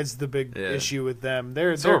everywhere. That's the big issue with them.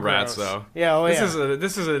 They're rats though. Yeah,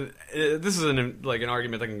 This is an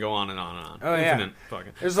argument that can go on and on and on. Oh Infinite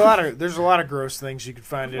fucking. There's a lot of gross things you can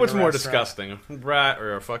find in What's a more restaurant. disgusting, a rat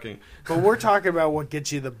or a fucking? But we're talking about what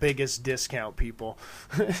gets you the biggest discount, people.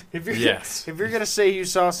 If you're gonna say you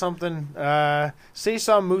saw something, say you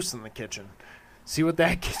saw a moose in the kitchen, see what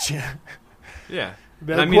that gets you. Yeah,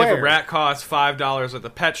 Like, I mean, if a rat costs $5 at the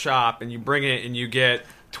pet shop and you bring it and you get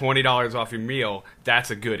 $20 off your meal, that's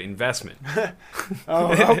a good investment.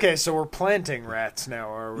 Oh, okay. So we're planting rats now,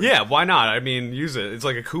 are we? Yeah, why not? I mean, use it. It's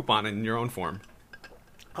like a coupon in your own form.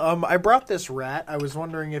 I brought this rat. I was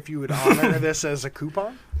wondering if you would honor this as a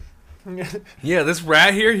coupon. Yeah, this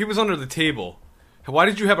rat here, he was under the table. Why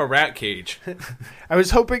did you have a rat cage? I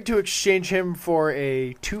was hoping to exchange him for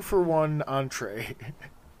a 2-for-1 entree.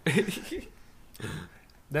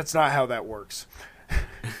 That's not how that works.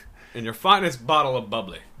 And your finest bottle of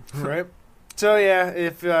bubbly. Right. So yeah,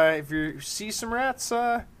 if you see some rats,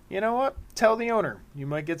 you know what? Tell the owner. You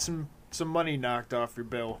might get some money knocked off your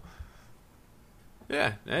bill.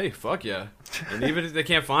 Yeah. Hey, fuck yeah. And even if they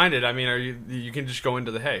can't find it, I mean, you can just go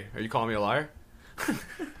into the, hey, are you calling me a liar?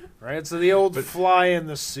 Right. So the old fly in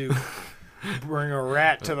the soup. Bring a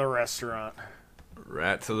rat to the restaurant.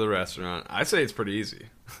 Rat to the restaurant. I say it's pretty easy.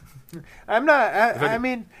 I'm not. I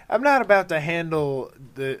mean, I'm not about to handle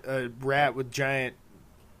a rat with giant,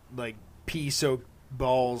 like, pea-soaked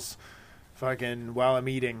balls, fucking while I'm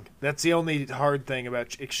eating. That's the only hard thing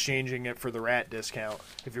about exchanging it for the rat discount.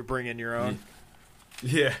 If you're bringing your own.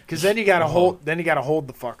 Yeah. Because then you gotta hold. Then you gotta hold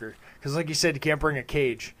the fucker. Because like you said, you can't bring a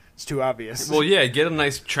cage. It's too obvious. Well, yeah. Get a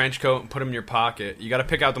nice trench coat and put him in your pocket. You got to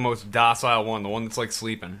pick out the most docile one, the one that's like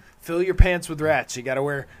sleeping. Fill your pants with rats. You gotta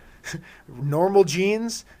wear normal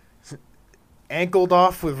jeans, ankled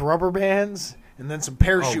off with rubber bands, and then some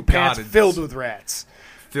parachute pants filled with rats.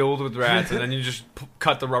 Filled with rats, and then you just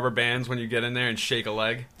cut the rubber bands when you get in there and shake a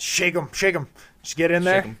leg. Shake them. Just get in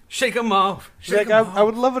there. Shake them off. I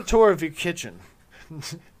would love a tour of your kitchen.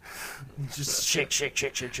 Just shake.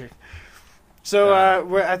 So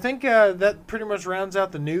I think that pretty much rounds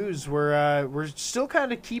out the news. We're still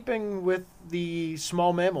kind of keeping with the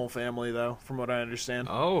small mammal family, though, from what I understand.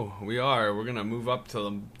 Oh, we are. We're gonna move up to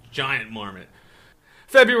the giant marmot.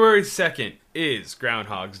 February 2nd is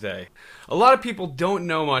Groundhog's Day. A lot of people don't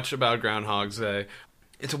know much about Groundhog's Day.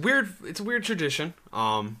 It's a weird tradition.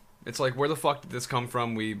 It's like, where the fuck did this come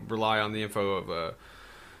from? We rely on the info of a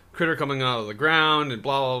critter coming out of the ground and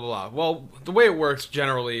blah, blah, blah. Well, the way it works,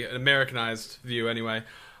 generally, an Americanized view anyway,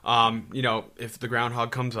 if the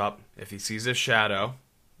groundhog comes up, if he sees his shadow,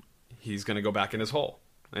 he's going to go back in his hole.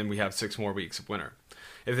 And we have 6 more weeks of winter.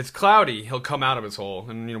 If it's cloudy, he'll come out of his hole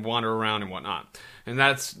and wander around and whatnot. And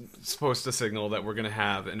that's supposed to signal that we're going to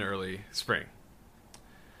have an early spring.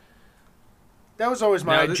 That was always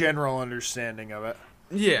my general understanding of it.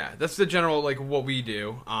 Yeah, that's the general, what we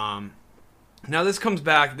do. Now this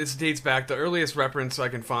dates back, the earliest reference I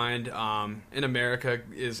can find in America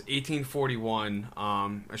is 1841.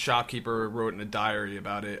 A shopkeeper wrote in a diary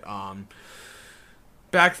about it.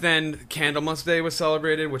 Back then, Candlemas Day was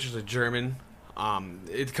celebrated, which is a German.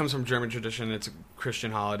 It comes from German tradition. It's a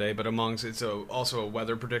Christian holiday, but it's also a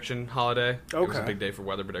weather prediction holiday. Okay. It was a big day for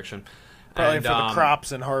weather prediction. Probably for the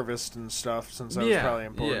crops and harvest and stuff, since that was probably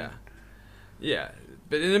important. Yeah.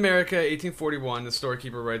 But in America, 1841, the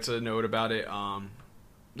storekeeper writes a note about it,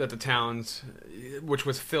 that the towns, which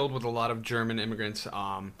was filled with a lot of German immigrants,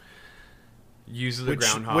 used the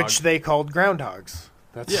groundhog. Which they called groundhogs.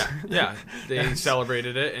 Yeah. They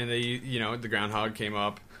celebrated it, and the groundhog came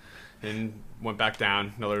up, and went back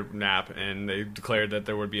down, another nap, and they declared that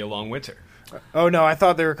there would be a long winter. Oh, no, I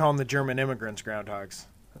thought they were calling the German immigrants groundhogs.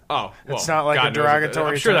 Oh, well, It's not like God a derogatory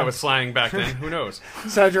knows. I'm sure term. that was slang back then. Who knows?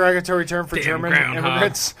 It's not a derogatory term for Damn German groundhog.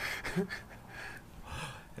 immigrants.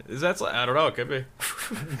 Is that? I don't know. It could be. Are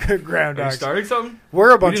you Groundhogs. starting something? We're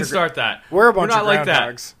a We bunch didn't of start that. we're a bunch not of like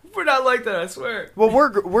groundhogs. that. We're not like that. I swear. Well,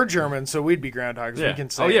 we're German, so we'd be groundhogs. Yeah. We can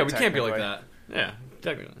say. Oh yeah, it we can't be like technically. that. Yeah,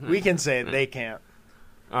 technically. We can say it. They can't.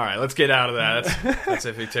 All right, let's get out of that. That's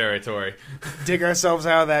iffy territory. Dig ourselves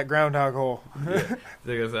out of that groundhog hole.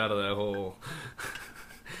 Dig us out of that hole.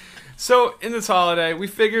 So, in this holiday, we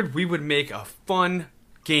figured we would make a fun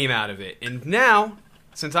game out of it. And now,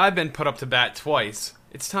 since I've been put up to bat twice,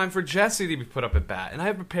 it's time for Jesse to be put up at bat. And I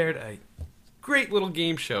have prepared a great little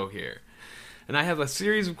game show here. And I have a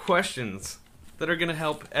series of questions that are going to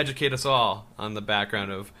help educate us all on the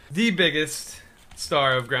background of the biggest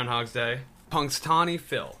star of Groundhog's Day, Punxsutawney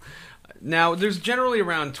Phil. Now, there's generally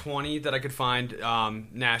around 20 that I could find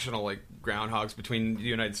national like groundhogs between the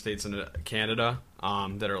United States and Canada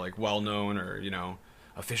that are like well known or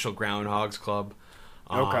official Groundhogs Club.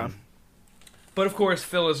 Okay. But of course,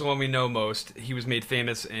 Phil is the one we know most. He was made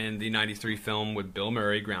famous in the '93 film with Bill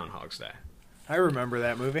Murray, Groundhog's Day. I remember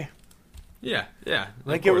that movie. Yeah.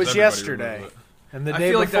 Like Of it course, was everybody yesterday. remembers it. And the I day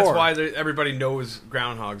feel like before. that's why everybody knows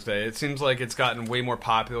Groundhog's Day. It seems like it's gotten way more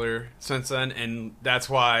popular since then, and that's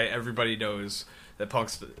why everybody knows that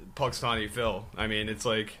Punxsutawney Phil. I mean, it's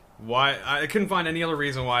like, why? I couldn't find any other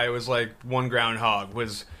reason why it was like one groundhog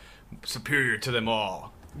was superior to them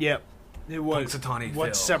all. Yep. It was. Punxsutawney What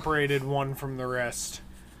Phil. separated one from the rest?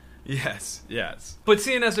 Yes. But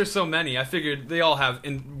seeing as there's so many, I figured they all have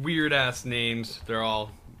weird-ass names. They're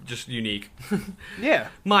all just unique. Yeah.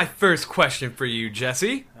 My first question for you,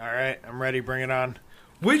 Jesse. All right. I'm ready. Bring it on.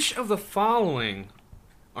 Which of the following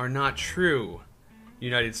are not true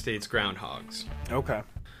United States groundhogs? Okay.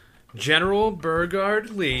 General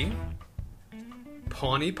Burgard Lee,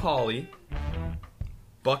 Pawnee Polly,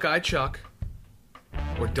 Buckeye Chuck,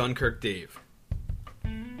 or Dunkirk Dave?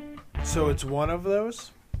 So it's one of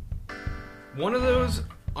those? One of those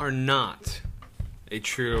are not a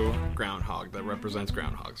true groundhog that represents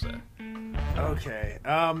Groundhog's Day. Okay.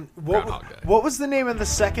 Groundhog Day. What was the name of the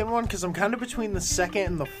second one? Because I'm kind of between the second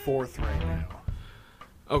and the fourth right now.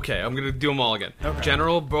 Okay, I'm going to do them all again. Okay.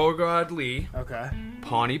 General Burgard Lee, Okay.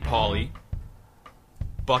 Pawnee Polly,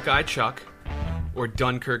 Buckeye Chuck, or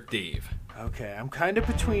Dunkirk Dave? Okay. I'm kind of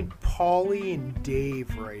between Paulie and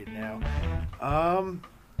Dave right now.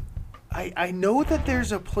 I know that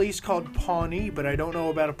there's a place called Pawnee, but I don't know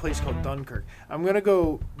about a place called Dunkirk. I'm going to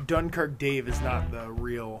go Dunkirk Dave is not the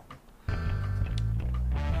real...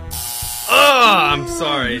 Oh, I'm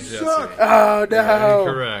sorry, Jesse. Oh, no.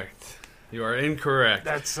 Incorrect. You are incorrect.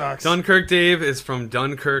 That sucks. Dunkirk Dave is from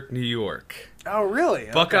Dunkirk, New York. Oh, really?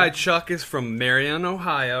 Okay. Buckeye Chuck is from Marion,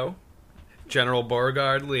 Ohio. General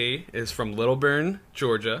Beauregard Lee is from Little Bern,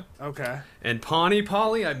 Georgia. Okay. And Pawnee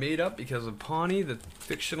Polly I made up because of Pawnee, the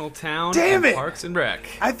fictional town Damn in it! Parks and Rec.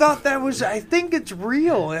 I thought that was... I think it's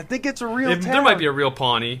real. I think it's a real town. There might be a real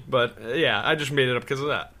Pawnee, but yeah, I just made it up because of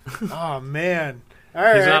that. Oh, man. All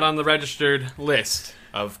right. He's not on the registered list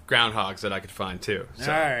of groundhogs that I could find, too.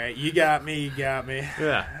 So, All right. You got me. yeah, All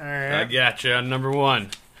right. I got you on number one.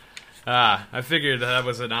 I figured that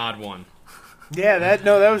was an odd one. Yeah, that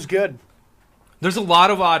was good. There's a lot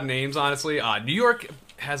of odd names, honestly. New York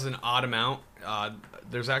has an odd amount.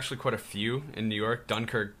 There's actually quite a few in New York.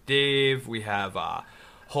 Dunkirk Dave. We have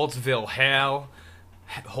Holtzville Hal,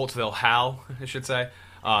 I should say.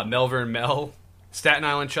 Melbourne Mel. Staten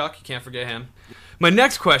Island Chuck. You can't forget him. My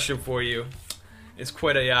next question for you is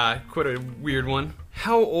quite a weird one.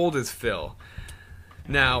 How old is Phil?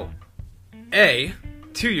 Now, A,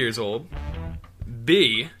 2 years old.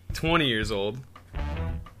 B, 20 years old.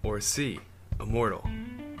 Or C, immortal.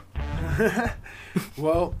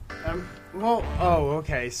 Well,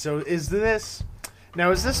 okay. So is this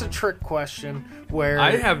a trick question where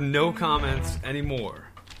I have no comments anymore.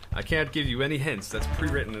 I can't give you any hints. That's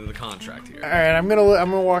pre-written in the contract here. All right, I'm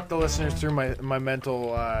gonna walk the listeners through my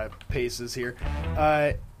mental paces here.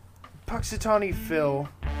 Punxsutawney Phil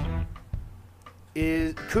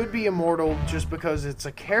could be immortal just because it's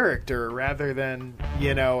a character rather than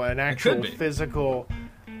an actual physical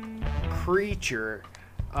creature.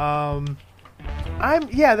 That's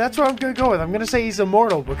what I'm gonna go with. I'm gonna say he's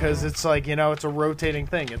immortal because it's like it's a rotating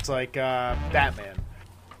thing. It's like Batman.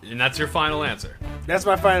 And that's your final answer. That's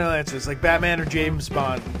my final answer. It's like Batman or James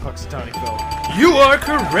Bond, Punxsutawney Phil. You are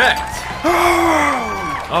correct.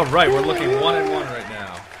 All right, we're looking 1-1 right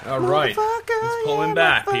now. All right, it's pulling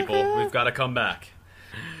back, people. We've got to come back.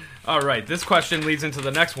 All right, this question leads into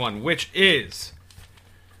the next one, which is,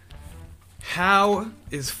 how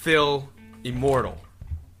is Phil immortal?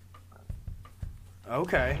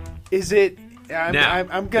 Okay. Is it... I'm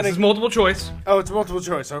gonna... This is multiple choice. Oh, it's multiple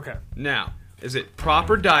choice. Okay. Now, is it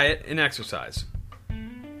proper diet and exercise?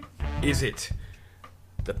 Is it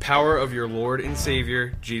the power of your Lord and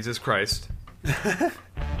Savior, Jesus Christ?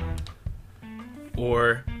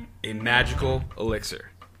 Or a magical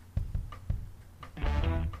elixir?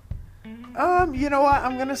 You know what?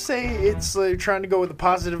 I'm gonna say it's trying to go with a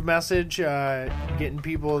positive message, getting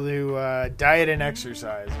people to diet and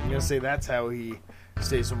exercise. I'm gonna say that's how he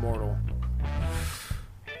stays immortal.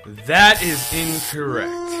 That is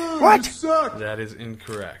incorrect. What? That is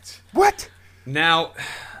incorrect. What? Now,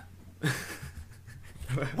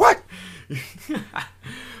 What?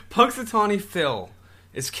 Punxsutawney Phil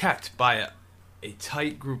is kept by a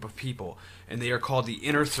tight group of people, and they are called the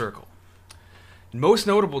Inner Circle. Most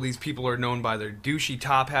notable, these people are known by their douchey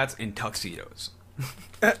top hats and tuxedos.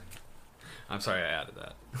 I'm sorry I added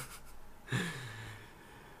that.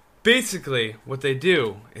 Basically, what they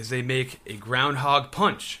do is they make a groundhog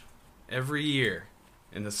punch every year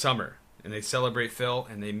in the summer, and they celebrate Phil,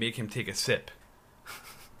 and they make him take a sip.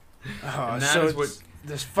 And that so is it's what-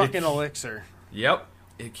 this fucking elixir. Yep,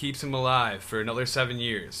 it keeps him alive for another 7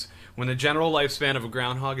 years, when the general lifespan of a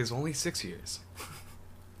groundhog is only 6 years.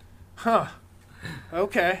 Huh.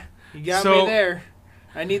 Okay. You got So- me there.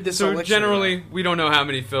 I need this So elixir. generally, we don't know how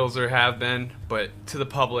many Phils there have been, but to the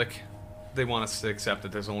public, they want us to accept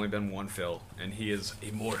that there's only been one Phil, and he is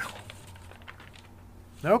immortal.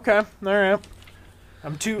 Okay. All right.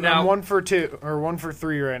 I'm Now- 1 for 2 or 1 for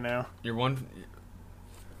 3 right now. You're one.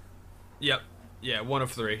 Yep. Yeah, 1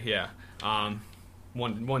 of 3. Yeah.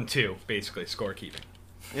 1-2 basically scorekeeping.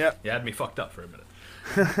 Yep. You had me fucked up for a minute.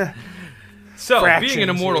 So, Fractions, being an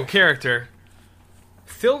immortal yeah. character,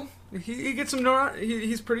 Phil, he gets some.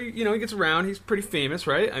 He's pretty. He gets around. He's pretty famous,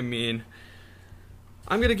 right? I mean,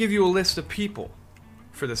 I'm gonna give you a list of people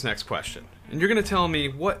for this next question, and you're gonna tell me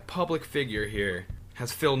what public figure here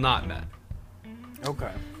has Phil not met.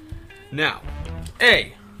 Okay. Now,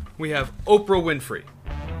 A, we have Oprah Winfrey.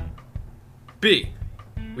 B,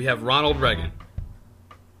 we have Ronald Reagan.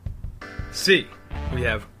 C, we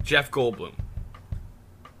have Jeff Goldblum.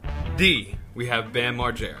 D, we have Bam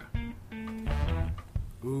Margera.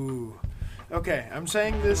 Ooh. Okay, I'm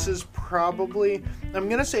saying this is probably... I'm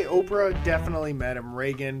going to say Oprah definitely met him.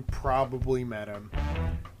 Reagan probably met him.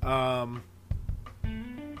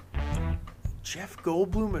 Jeff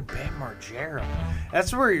Goldblum and Bam Margera.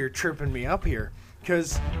 That's where you're tripping me up here.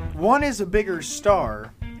 Because one is a bigger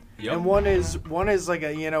star, Yep. and one is like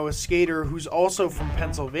a skater who's also from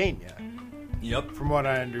Pennsylvania, Yep. from what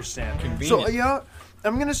I understand. Convenient. So yeah,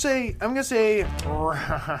 I'm gonna say Jeff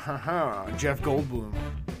Goldblum.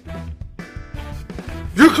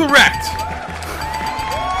 You're correct!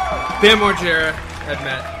 Bam Margera had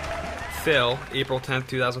met Phil April 10th,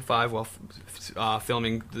 2005 while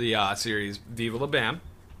filming the series Viva La Bam.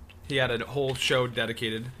 He had a whole show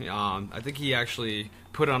dedicated. I think he actually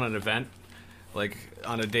put on an event, like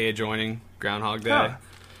on a day adjoining Groundhog Day. Huh.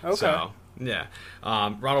 Okay. So, yeah.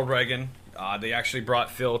 Ronald Reagan, they actually brought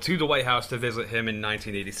Phil to the White House to visit him in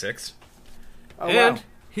 1986. Oh, And wow.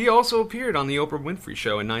 he also appeared on the Oprah Winfrey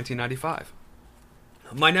Show in 1995.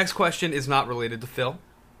 My next question is not related to Phil.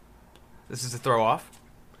 This is a throw off.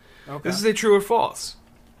 Okay. This is a true or false.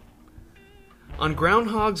 On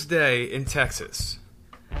Groundhog's Day in Texas,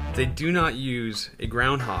 they do not use a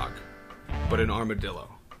groundhog, but an armadillo.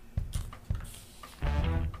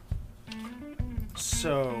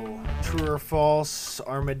 So, true or false,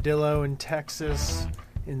 armadillo in Texas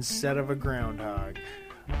instead of a groundhog.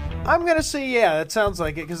 I'm gonna say yeah, that sounds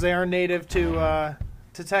like it because they are native to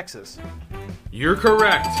Texas. You're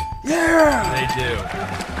correct. Yeah. They do.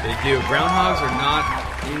 They do. Groundhogs are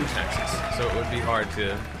not in Texas, so it would be hard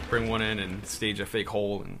to bring one in and stage a fake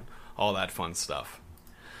hole and all that fun stuff.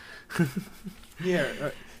 Yeah.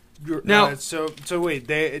 Now- so wait,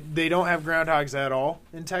 they don't have groundhogs at all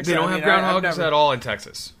in Texas. They don't have groundhogs at all in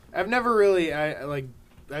Texas. I've never really I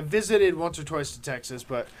visited once or twice to Texas,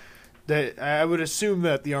 but I would assume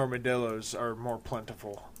that the armadillos are more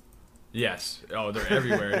plentiful. Yes. Oh, they're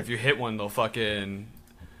everywhere. If you hit one, they'll flip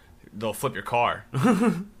your car.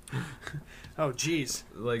 Oh, jeez.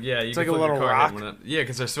 Like, yeah, you It's can like a flip your little car rock? hit one. Yeah,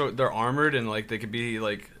 because they're armored and like they could be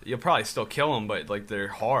like you'll probably still kill them, but like they're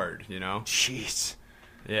hard, you know. Jeez.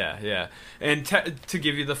 Yeah. And to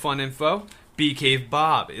give you the fun info, Bee Cave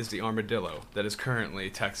Bob is the armadillo that is currently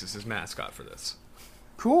Texas's mascot for this.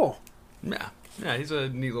 Cool. Yeah, he's a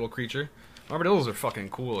neat little creature. Armadillos are fucking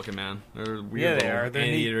cool looking, man. They're weird Yeah, they little are. They're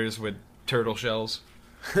neat. anteaters with turtle shells.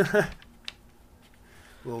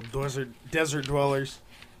 Little desert dwellers.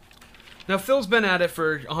 Now, Phil's been at it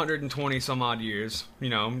for 120 some odd years,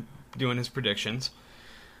 doing his predictions.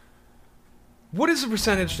 What is the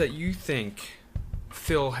percentage that you think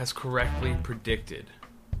Phil has correctly predicted?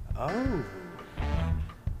 Oh.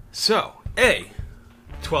 So, A,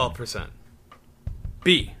 12%.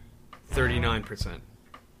 B, 39%.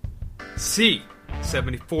 C,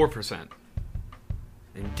 74%.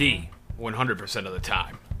 And D, 100% of the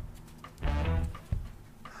time.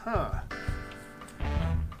 Huh.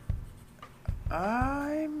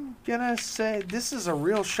 I'm gonna say this is a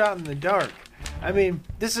real shot in the dark. I mean,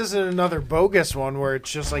 this isn't another bogus one where it's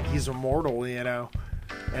just like he's immortal,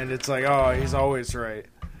 and it's like, oh, he's always right.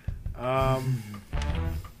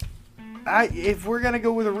 If we're gonna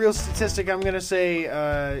go with a real statistic, I'm gonna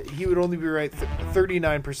say he would only be right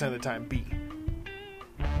 39% of the time. B.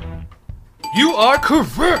 You are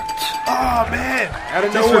correct! Oh man, out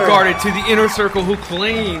of nowhere. Disregarded to the inner circle who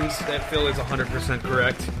claims that Phil is 100%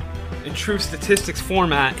 correct. In true statistics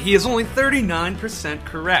format, he is only 39%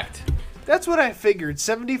 correct. That's what I figured.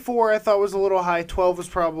 74 I thought was a little high. 12 was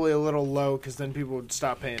probably a little low because then people would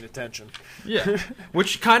stop paying attention. Yeah,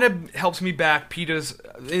 which kind of helps me back.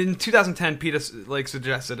 In 2010, PETA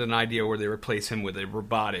suggested an idea where they replace him with a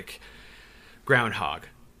robotic groundhog.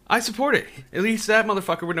 I support it. At least that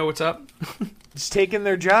motherfucker would know what's up. It's taking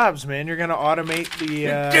their jobs, man. You're gonna automate the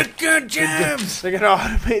good jobs. They're gonna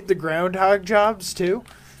automate the groundhog jobs too.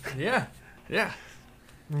 Yeah. They're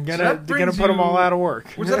gonna put them all out of work.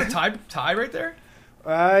 Was that a tie right there?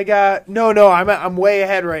 I got no. I'm way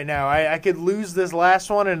ahead right now. I could lose this last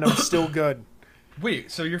one and I'm still good.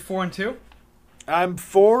 Wait, so you're 4-2? I'm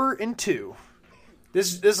 4-2.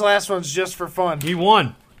 This last one's just for fun. He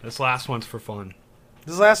won. This last one's for fun.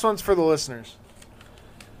 This last one's for the listeners.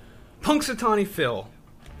 Punxsutawney Phil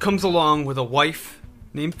comes along with a wife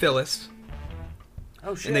named Phyllis.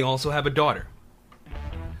 Oh shit! And they also have a daughter.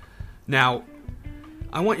 Now,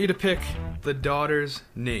 I want you to pick the daughter's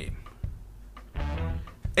name.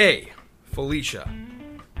 A, Felicia.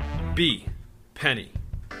 B, Penny.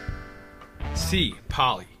 C,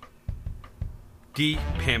 Polly. D,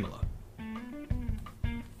 Pamela.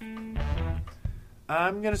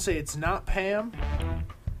 I'm going to say it's not Pam.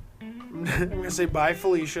 I'm going to say bye,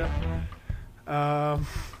 Felicia. I'm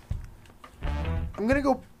going to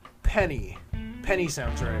go Penny. Penny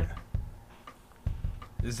sounds right.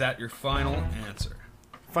 Is that your final answer?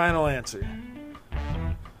 Final answer.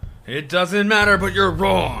 It doesn't matter, but you're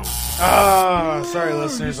wrong. Ah, sorry,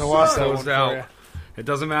 listeners. I lost that one out. for you. It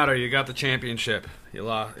doesn't matter. You got the championship. You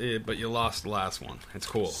lost, but you lost the last one. It's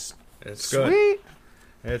cool. It's good. Sweet.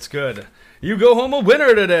 It's good. You go home a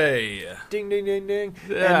winner today. Ding, ding, ding, ding.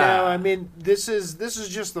 Yeah. And now, I mean, this is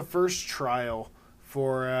just the first trial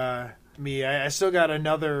for me. I still got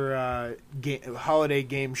another holiday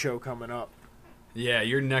game show coming up. Yeah,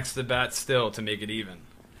 you're next to bat still to make it even.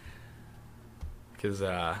 Because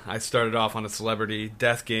I started off on a celebrity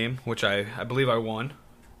death game, which I believe I won.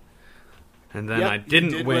 And then I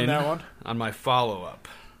didn't win that one. on my follow-up.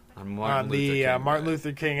 On Martin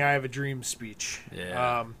Luther King I Have a Dream speech.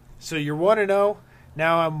 Yeah. So you're 1-0.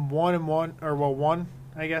 Now I'm 1-1, or well, 1,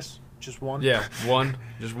 I guess. Just 1. Yeah, 1.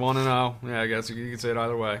 Just 1-0. Yeah, I guess you can say it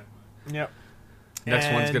either way. Yep.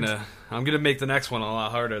 I'm gonna make the next one a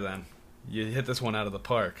lot harder then. You hit this one out of the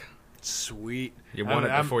park. Sweet. You won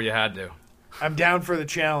it before you had to. I'm down for the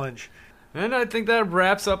challenge. And I think that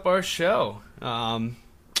wraps up our show.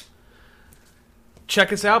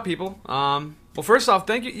 Check us out, people. Well, first off,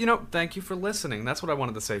 thank you. Thank you for listening. That's what I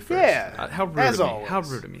wanted to say first. Yeah. How rude as of me. always. How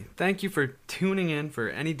rude of me. Thank you for tuning in, for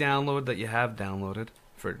any download that you have downloaded,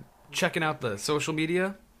 for checking out the social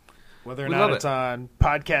media. Whether or We not love it's on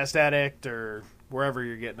Podcast Addict or wherever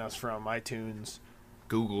you're getting us from, iTunes,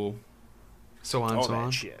 Google, so on all and so that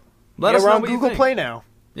on. shit. Let us we're know on what you Google think. Play now.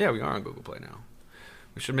 Yeah, we are on Google Play now.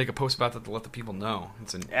 We should make a post about that to let the people know.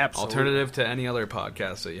 It's an Absolutely. alternative to any other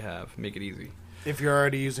podcast that you have. Make it easy. If you're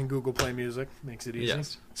already using Google Play Music, makes it easy.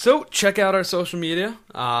 Yes. So check out our social media.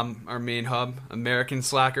 Our main hub,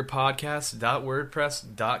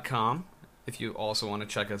 AmericanSlackerPodcast.wordpress.com. If you also want to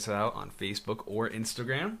check us out on Facebook or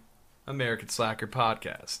Instagram, American Slacker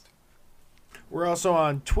Podcast. We're also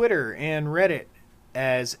on Twitter and Reddit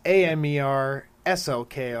as AMER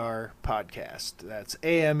SLKR Podcast. That's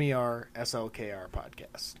AMER SLKR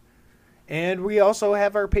Podcast. And we also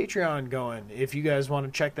have our Patreon going. If you guys want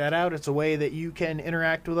to check that out, it's a way that you can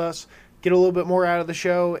interact with us, get a little bit more out of the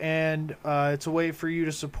show, and it's a way for you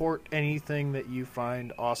to support anything that you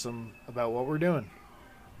find awesome about what we're doing.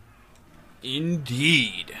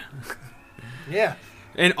 Indeed. Yeah.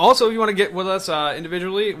 And also, if you want to get with us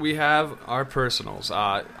individually, we have our personals.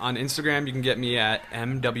 On Instagram, you can get me at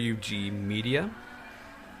MWG Media.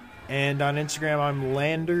 And on Instagram, I'm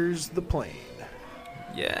Landers the Plane.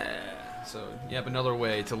 Yeah. So you have another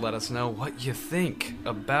way to let us know what you think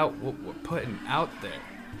about what we're putting out there.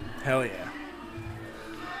 Hell yeah.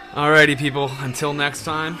 Alrighty, people. Until next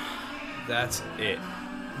time, that's it.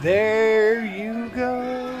 There you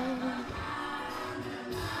go.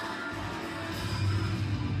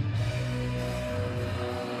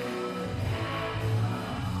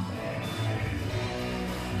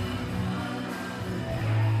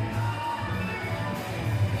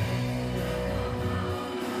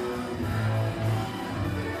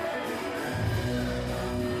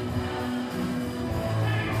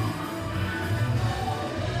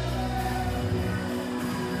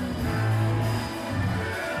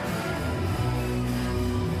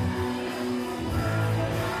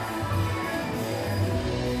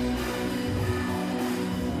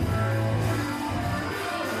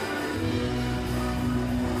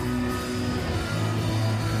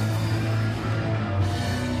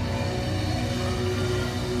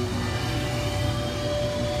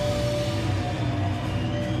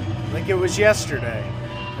 Like it was yesterday,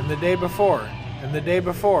 and the day before, and the day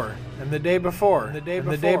before, and the day before, and the day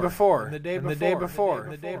before, and the day before, and the day before,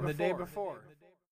 and the day before, and the day before.